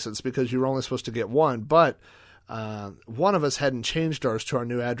driver's license because you were only supposed to get one. But one of us hadn't changed ours to our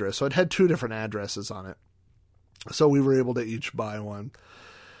new address. So it had 2 different addresses on it. So we were able to each buy one.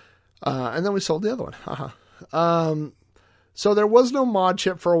 And then we sold the other one. So there was no mod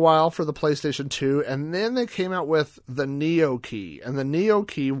chip for a while for the PlayStation 2, and then they came out with the Neo Key. And the Neo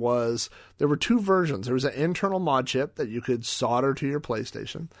Key there were 2 versions. There was an internal mod chip that you could solder to your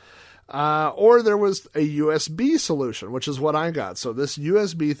PlayStation, or there was a USB solution, which is what I got. So this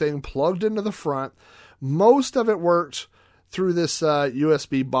USB thing plugged into the front. Most of it worked through this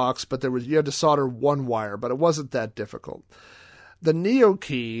USB box, but you had to solder one wire, but it wasn't that difficult. The Neo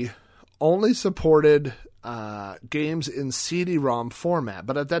Key only supported games in CD-ROM format,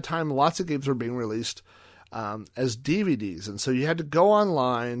 but at that time, lots of games were being released as DVDs, and so you had to go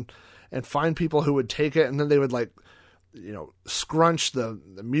online and find people who would take it, and then they would scrunch the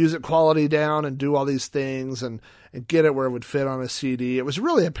music quality down and do all these things and get it where it would fit on a CD. It was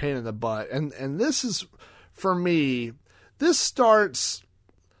really a pain in the butt, and this is, for me, this starts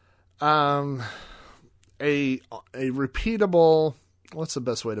a repeatable, what's the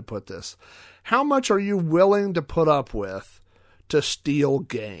best way to put this? How much are you willing to put up with to steal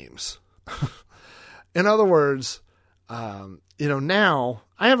games? In other words, now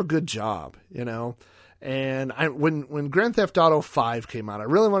I have a good job, and when Grand Theft Auto 5 came out, I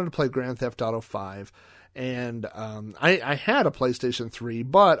really wanted to play Grand Theft Auto 5, and I had a PlayStation 3,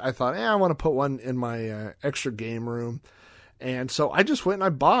 but I thought, I want to put one in my extra game room. And so I just went and I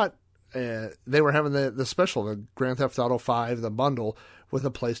bought, they were having the special, the Grand Theft Auto 5, the bundle with a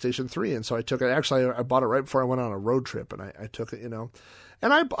PlayStation 3. And so I took it. Actually, I bought it right before I went on a road trip, and I took it, And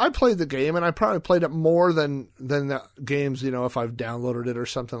I played the game, and I probably played it more than the games, if I've downloaded it or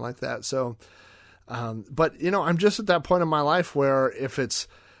something like that. So, but, I'm just at that point in my life where if it's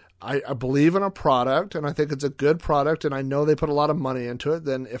I believe in a product and I think it's a good product and I know they put a lot of money into it,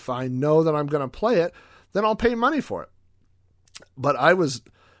 then if I know that I'm going to play it, then I'll pay money for it. But I was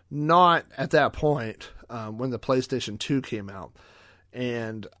not at that point when the PlayStation 2 came out.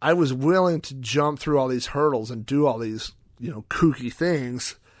 And I was willing to jump through all these hurdles and do all these, kooky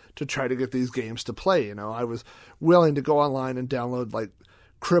things to try to get these games to play. I was willing to go online and download like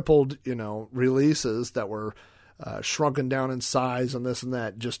crippled, releases that were shrunken down in size and this and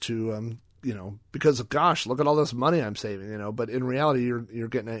that just to, because of, gosh, look at all this money I'm saving, but in reality, you're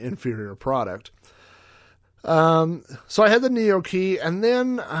getting an inferior product. So I had the Neo key, and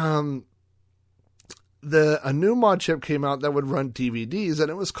then a new mod chip came out that would run DVDs,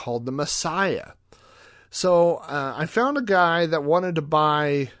 and it was called the Messiah. So I found a guy that wanted to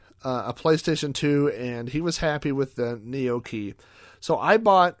buy a PlayStation 2, and he was happy with the Neo key. So I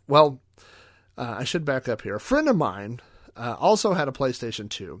bought, I should back up here. A friend of mine also had a PlayStation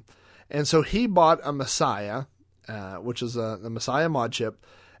 2, and so he bought a Messiah, which is the Messiah mod chip,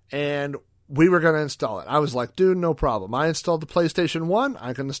 and we were going to install it. I was like, dude, no problem. I installed the PlayStation 1.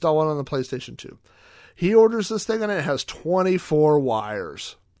 I can install one on the PlayStation 2. He orders this thing, and it has 24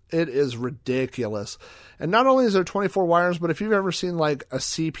 wires. It is ridiculous. And not only is there 24 wires, but if you've ever seen like a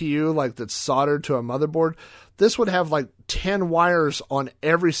CPU like that's soldered to a motherboard, this would have like 10 wires on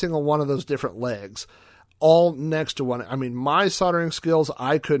every single one of those different legs, all next to one. I mean, my soldering skills,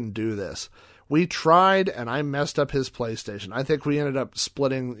 I couldn't do this. We tried, and I messed up his PlayStation. I think we ended up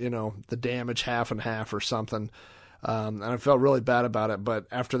splitting, the damage half and half or something. And I felt really bad about it. But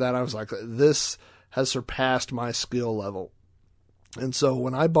after that, I was like, this has surpassed my skill level. And so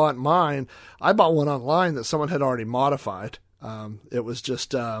when I bought mine, I bought one online that someone had already modified. It was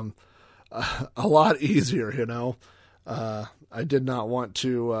just a lot easier, I did not want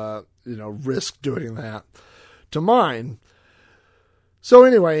to, risk doing that to mine. So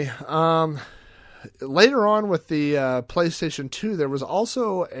anyway, later on with the PlayStation 2, there was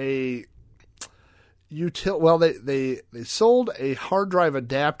also a they sold a hard drive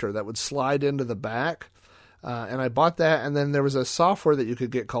adapter that would slide into the back. And I bought that, and then there was a software that you could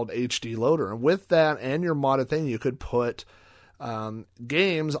get called HD Loader. And with that and your modded thing, you could put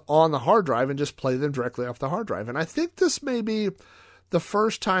games on the hard drive and just play them directly off the hard drive. And I think this may be the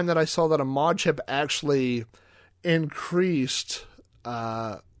first time that I saw that a mod chip actually increased,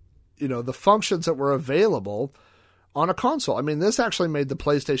 the functions that were available on a console. I mean, this actually made the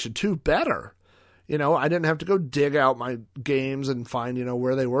PlayStation 2 better. I didn't have to go dig out my games and find,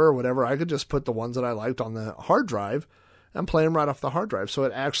 where they were or whatever. I could just put the ones that I liked on the hard drive and play them right off the hard drive. So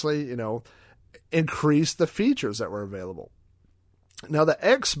it actually, increased the features that were available. Now the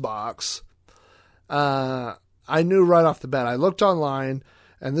Xbox, I knew right off the bat. I looked online,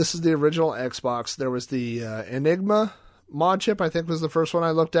 and this is the original Xbox. There was the Enigma mod chip, I think was the first one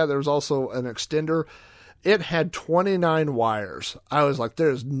I looked at. There was also an extender. It had 29 wires. I was like,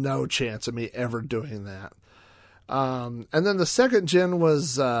 there's no chance of me ever doing that. And then the second gen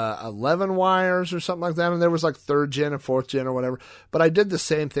was 11 wires or something like that. And there was like third gen and fourth gen or whatever. But I did the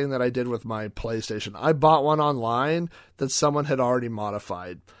same thing that I did with my PlayStation. I bought one online that someone had already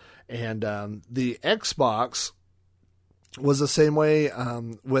modified. And the Xbox was the same way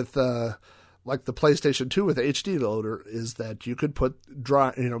with like the PlayStation 2 with HD Loader, is that you could put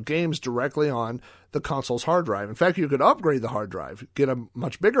games directly on the console's hard drive. In fact, you could upgrade the hard drive, get a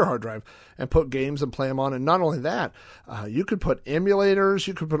much bigger hard drive, and put games and play them on. And not only that, you could put emulators,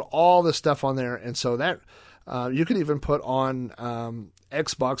 you could put all this stuff on there. And so that you could even put on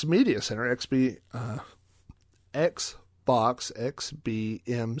Xbox Media Center, Xbox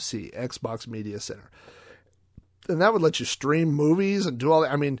Media Center. And that would let you stream movies and do all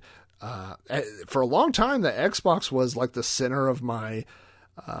that. I mean, for a long time, the Xbox was like the center of my,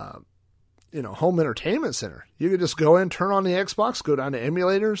 home entertainment center. You could just go in, turn on the Xbox, go down to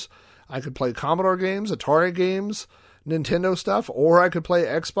emulators. I could play Commodore games, Atari games, Nintendo stuff, or I could play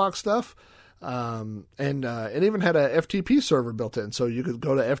Xbox stuff. And it even had a FTP server built in. So you could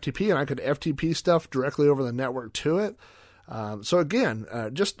go to FTP and I could FTP stuff directly over the network to it. So again,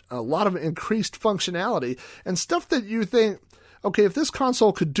 just a lot of increased functionality and stuff that you think, okay, if this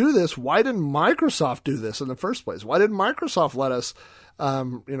console could do this, why didn't Microsoft do this in the first place? Why didn't Microsoft let us,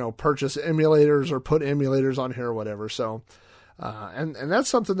 purchase emulators or put emulators on here or whatever? So, and that's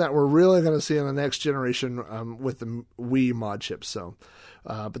something that we're really going to see in the next generation with the Wii mod chips. So,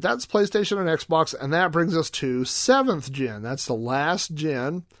 but that's PlayStation and Xbox, and that brings us to 7th gen. That's the last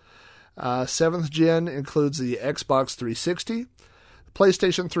gen. 7th gen includes the Xbox 360,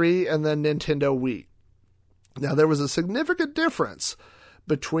 PlayStation 3, and then Nintendo Wii. Now, there was a significant difference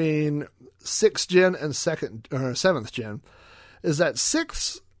between 6th gen and 7th gen, is that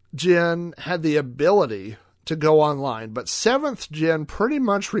 6th gen had the ability to go online, but 7th gen pretty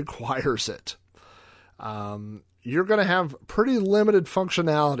much requires it. You're going to have pretty limited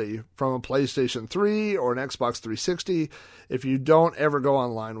functionality from a PlayStation 3 or an Xbox 360 if you don't ever go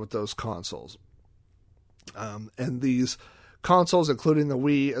online with those consoles. And these consoles, including the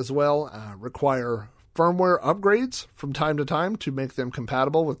Wii as well, require firmware upgrades from time to time to make them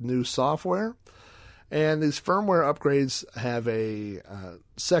compatible with new software. And these firmware upgrades have a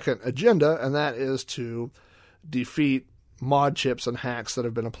second agenda, and that is to defeat mod chips and hacks that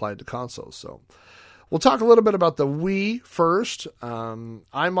have been applied to consoles. So we'll talk a little bit about the Wii first.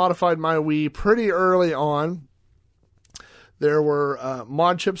 I modified my Wii pretty early on. There were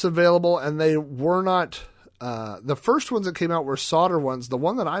mod chips available, and they were not... the first ones that came out were solder ones. The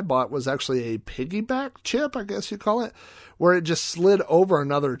one that I bought was actually a piggyback chip, I guess you call it, where it just slid over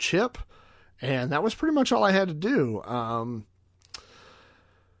another chip. And that was pretty much all I had to do. I'm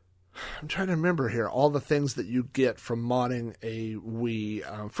trying to remember here all the things that you get from modding a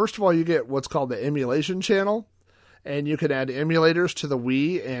Wii. First of all, you get what's called the emulation channel. And you can add emulators to the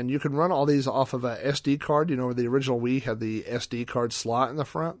Wii, and you can run all these off of a SD card. You know, the original Wii had the SD card slot in the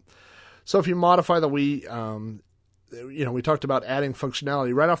front. So if you modify the Wii, we talked about adding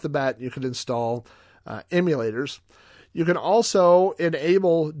functionality. Right off the bat, you could install emulators. You can also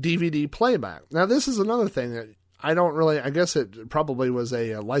enable DVD playback. Now, this is another thing that I guess it probably was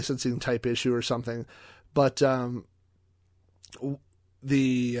a licensing type issue or something. But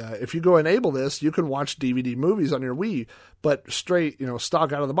if you go enable this, you can watch DVD movies on your Wii, but straight,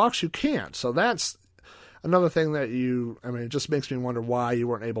 stock out of the box, you can't. So that's another thing that it just makes me wonder why you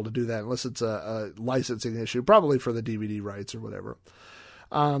weren't able to do that, unless it's a licensing issue, probably for the DVD rights or whatever.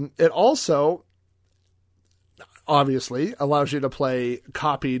 It also, obviously, allows you to play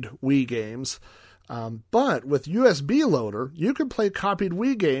copied Wii games. But with USB loader, you can play copied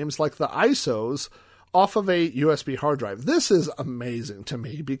Wii games like the ISOs off of a USB hard drive. This is amazing to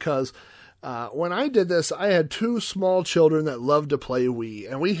me because when I did this, I had two small children that loved to play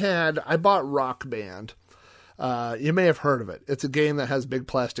Wii. And I bought Rock Band. You may have heard of it. It's a game that has big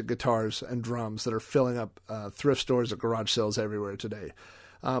plastic guitars and drums that are filling up thrift stores at garage sales everywhere today.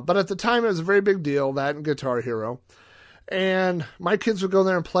 But at the time, it was a very big deal, that and Guitar Hero. And my kids would go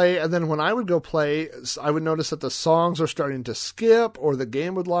there and play, and then when I would go play, I would notice that the songs are starting to skip or the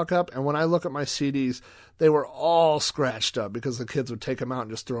game would lock up. And when I look at my CDs, they were all scratched up because the kids would take them out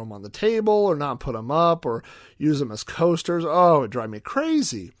and just throw them on the table or not put them up or use them as coasters. Oh, it would drive me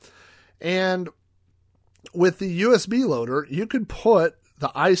crazy. And with the USB loader, you could put the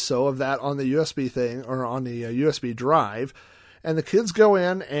ISO of that on the USB thing or on the USB drive, and the kids go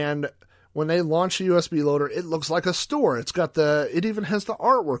in, and when they launch the USB loader, it looks like a store. It even has the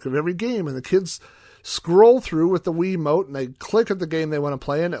artwork of every game, and the kids scroll through with the Wiimote, and they click at the game they want to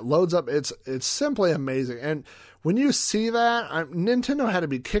play, and it loads up. It's simply amazing. And when you see that, Nintendo had to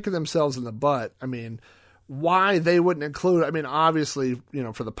be kicking themselves in the butt. Why they wouldn't include, obviously,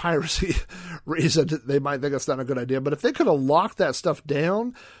 for the piracy reason, they might think it's not a good idea, but if they could have locked that stuff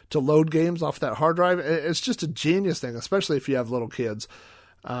down to load games off that hard drive, it's just a genius thing, especially if you have little kids.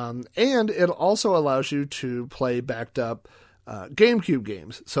 And it also allows you to play backed up GameCube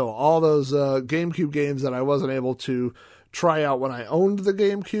games. So all those GameCube games that I wasn't able to try out when I owned the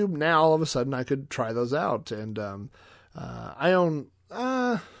GameCube, now all of a sudden I could try those out. And I own...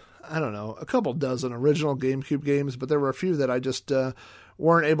 I don't know, a couple dozen original GameCube games, but there were a few that I just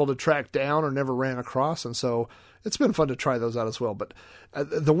weren't able to track down or never ran across, and so it's been fun to try those out as well. But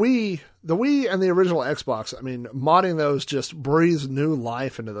the Wii and the original Xbox, modding those just breathes new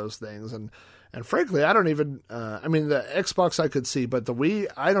life into those things, and frankly, I don't even, the Xbox I could see, but the Wii,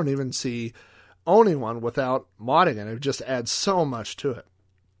 I don't even see owning one without modding it. It just adds so much to it.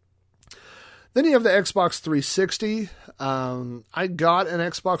 Then you have the Xbox 360. I got an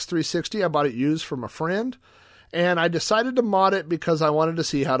Xbox 360. I bought it used from a friend, and I decided to mod it because I wanted to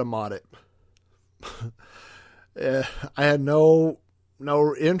see how to mod it. I had no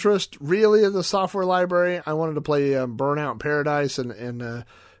interest really in the software library. I wanted to play Burnout Paradise and a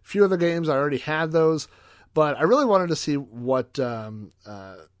few other games. I already had those, but I really wanted to see what modding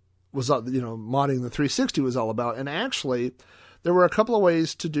the 360 was all about. And actually, there were a couple of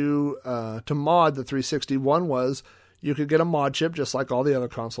ways to mod the 360. One was you could get a mod chip, just like all the other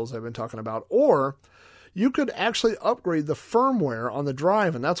consoles I've been talking about, or you could actually upgrade the firmware on the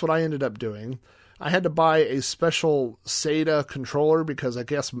drive, and that's what I ended up doing. I had to buy a special SATA controller because I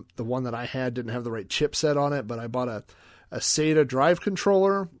guess the one that I had didn't have the right chipset on it, but I bought a SATA drive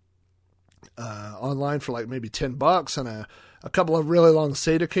controller online for like maybe $10 and a couple of really long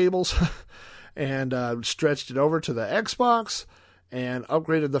SATA cables and stretched it over to the Xbox. and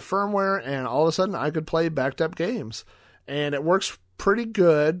upgraded the firmware, and all of a sudden I could play backed up games. And it works pretty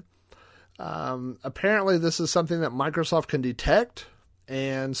good. Apparently this is something that Microsoft can detect.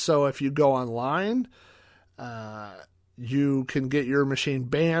 And so if you go online, you can get your machine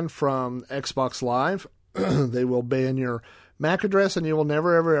banned from Xbox Live. They will ban your MAC address, and you will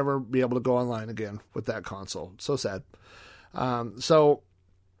never, ever, ever be able to go online again with that console. So sad.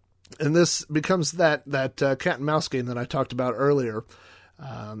 And this becomes that cat and mouse game that I talked about earlier.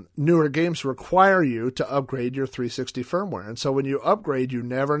 Newer games require you to upgrade your 360 firmware. And so when you upgrade, you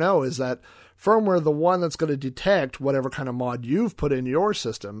never know, is that firmware the one that's going to detect whatever kind of mod you've put in your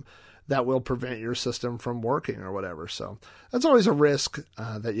system that will prevent your system from working or whatever. So that's always a risk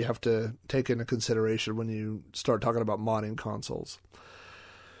that you have to take into consideration when you start talking about modding consoles.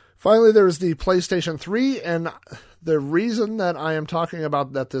 Finally, there's the PlayStation 3, and the reason that I am talking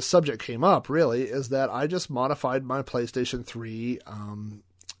about that this subject came up, really, is that I just modified my PlayStation 3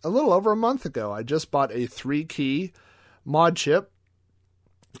 a little over a month ago. I just bought a 3-key mod chip.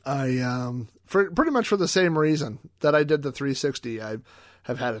 Pretty much for the same reason that I did the 360. I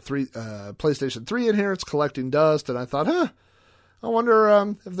have had a PlayStation 3 in here. It's collecting dust, and I thought, I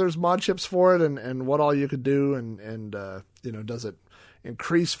wonder if there's mod chips for it and what all you could do, and does it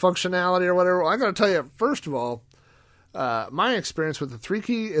increase functionality or whatever. Well, I got to tell you, first of all, my experience with the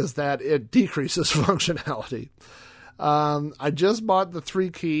 3-key is that it decreases functionality. I just bought the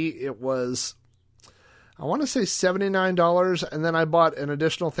 3-key. It was, I want to say $79, and then I bought an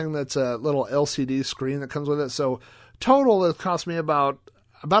additional thing that's a little LCD screen that comes with it. So total, it cost me about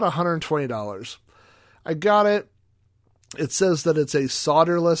 $120. I got it. It says that it's a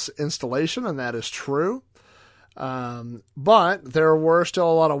solderless installation, and that is true. But there were still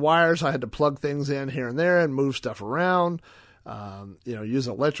a lot of wires. I had to plug things in here and there and move stuff around, use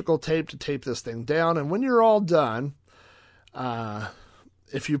electrical tape to tape this thing down. And when you're all done,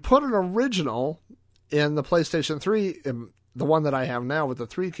 if you put an original in the PlayStation 3, the one that I have now with the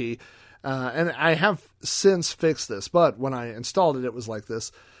 3-key, and I have since fixed this, but when I installed it, it was like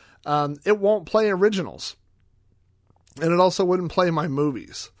this. It won't play originals. And it also wouldn't play my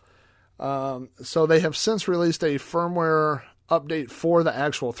movies. So they have since released a firmware update for the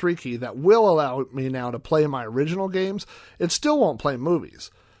actual 3-key that will allow me now to play my original games. It still won't play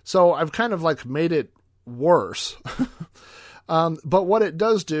movies. So I've kind of like made it worse. But what it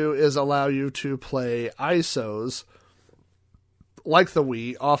does do is allow you to play ISOs like the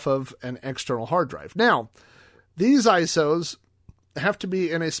Wii off of an external hard drive. Now, these ISOs have to be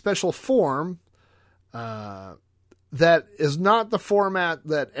in a special form, that is not the format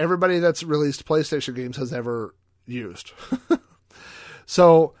that everybody that's released PlayStation games has ever used.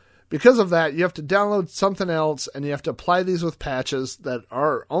 So because of that, you have to download something else, and you have to apply these with patches that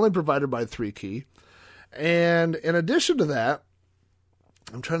are only provided by 3-key. And in addition to that,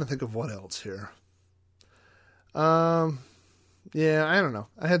 I'm trying to think of what else here. Yeah, I don't know.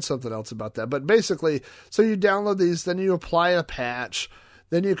 I had something else about that. But basically, so you download these, then you apply a patch,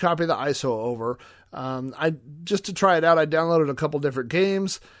 then you copy the ISO over. Just to try it out, I downloaded a couple different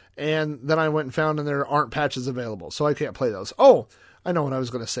games, and then I went and found and there aren't patches available, so I can't play those. Oh, I know what I was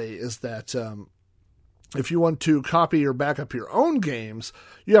going to say is that if you want to copy or back up your own games,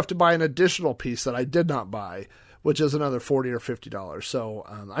 you have to buy an additional piece that I did not buy, which is another $40 or $50. So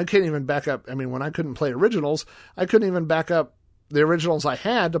I can't even back up. I mean, when I couldn't play originals, I couldn't even back up the originals I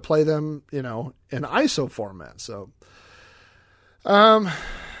had to play them, in ISO format. So,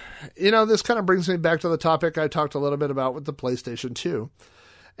 this kind of brings me back to the topic I talked a little bit about with the PlayStation 2.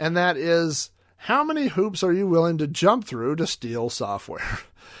 And that is, how many hoops are you willing to jump through to steal software?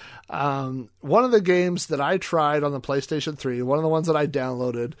 One of the games that I tried on the PlayStation 3, one of the ones that I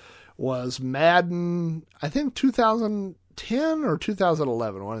downloaded, was Madden, I think 2010 or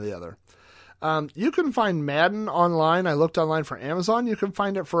 2011, one or the other. You can find Madden online. I looked online for Amazon. You can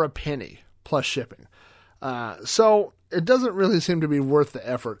find it for $0.01 plus shipping. So it doesn't really seem to be worth the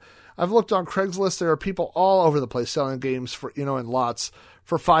effort. I've looked on Craigslist. There are people all over the place selling games for, in lots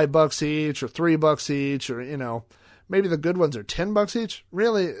for $5 each or $3 each, or, maybe the good ones are $10 each.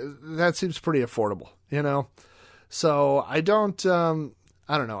 Really, that seems pretty affordable, So I don't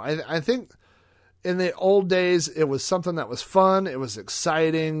know. I think in the old days, it was something that was fun. It was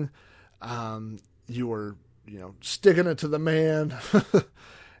exciting. You were, sticking it to the man.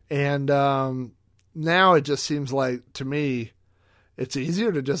 And now it just seems like, to me, it's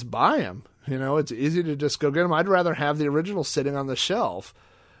easier to just buy them. It's easy to just go get them. I'd rather have the original sitting on the shelf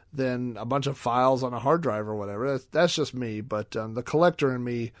than a bunch of files on a hard drive or whatever. That's just me. But the collector in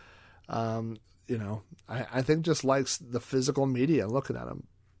me, I think just likes the physical media, looking at them.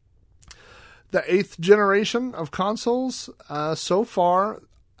 the 8th generation of consoles, so far,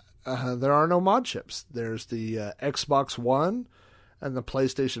 there are no mod chips. There's the Xbox One and the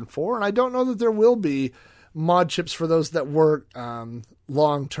PlayStation 4, and I don't know that there will be mod chips for those that work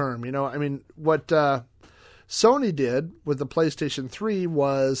long term. You know, I mean, what Sony did with the PlayStation 3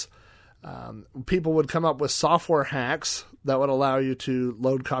 was people would come up with software hacks that would allow you to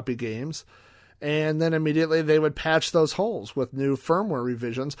load copy games, and then immediately they would patch those holes with new firmware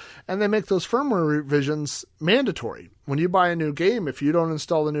revisions, and they make those firmware revisions mandatory. When you buy a new game, if you don't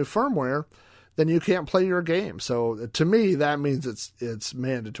install the new firmware, then you can't play your game. So to me, that means it's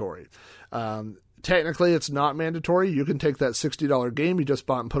mandatory. Technically, it's not mandatory. You can take that $60 game you just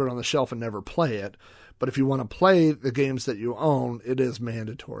bought and put it on the shelf and never play it. But if you want to play the games that you own, it is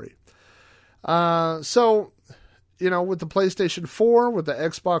mandatory. So, you know, with the PlayStation 4, with the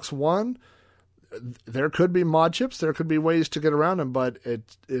Xbox One, there could be mod chips. There could be ways to get around them, but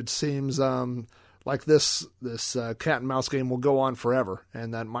it seems like this cat and mouse game will go on forever,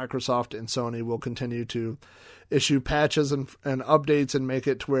 and that Microsoft and Sony will continue to issue patches and updates and make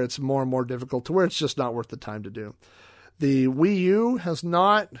it to where it's more and more difficult, to where it's just not worth the time to do. The Wii U has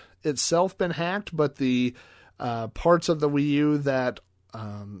not itself been hacked, but the parts of the Wii U that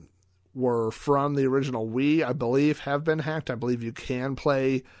were from the original Wii, I believe, have been hacked. I believe you can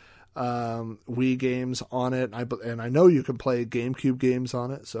play Wii games on it, and I know you can play GameCube games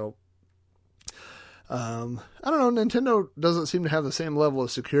on it, so I don't know, Nintendo doesn't seem to have the same level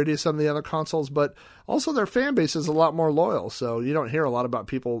of security as some of the other consoles, but also their fan base is a lot more loyal, so you don't hear a lot about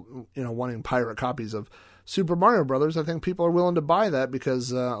people, you know, wanting pirate copies of Super Mario Brothers. I think people are willing to buy that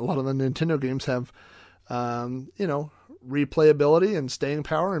because a lot of the Nintendo games have, you know, replayability and staying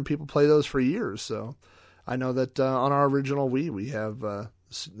power, and people play those for years. So I know that on our original Wii, we have the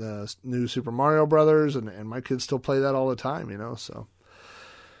new Super Mario Brothers, and my kids still play that all the time, you know, so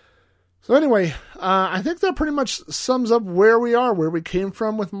anyway, I think that pretty much sums up where we are, where we came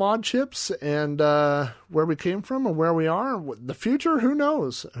from with mod chips, and where we came from and where we are. The future, who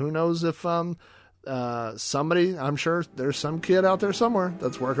knows? Who knows if somebody, I'm sure there's some kid out there somewhere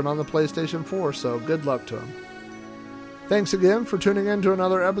that's working on the PlayStation 4, so good luck to him. Thanks again for tuning in to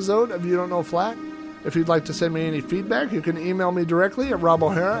another episode of You Don't Know Flack. If you'd like to send me any feedback, you can email me directly at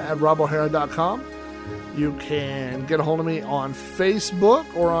robohara@robohara.com. You can get a hold of me on Facebook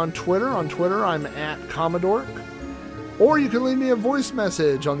or on Twitter. On Twitter, I'm at Commodore. Or you can leave me a voice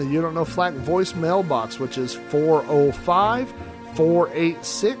message on the You Don't Know Flack voice mailbox, which is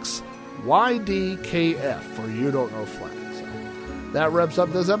 405-486-YDKF for You Don't Know Flack. So that wraps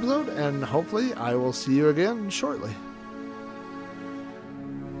up this episode, and hopefully I will see you again shortly.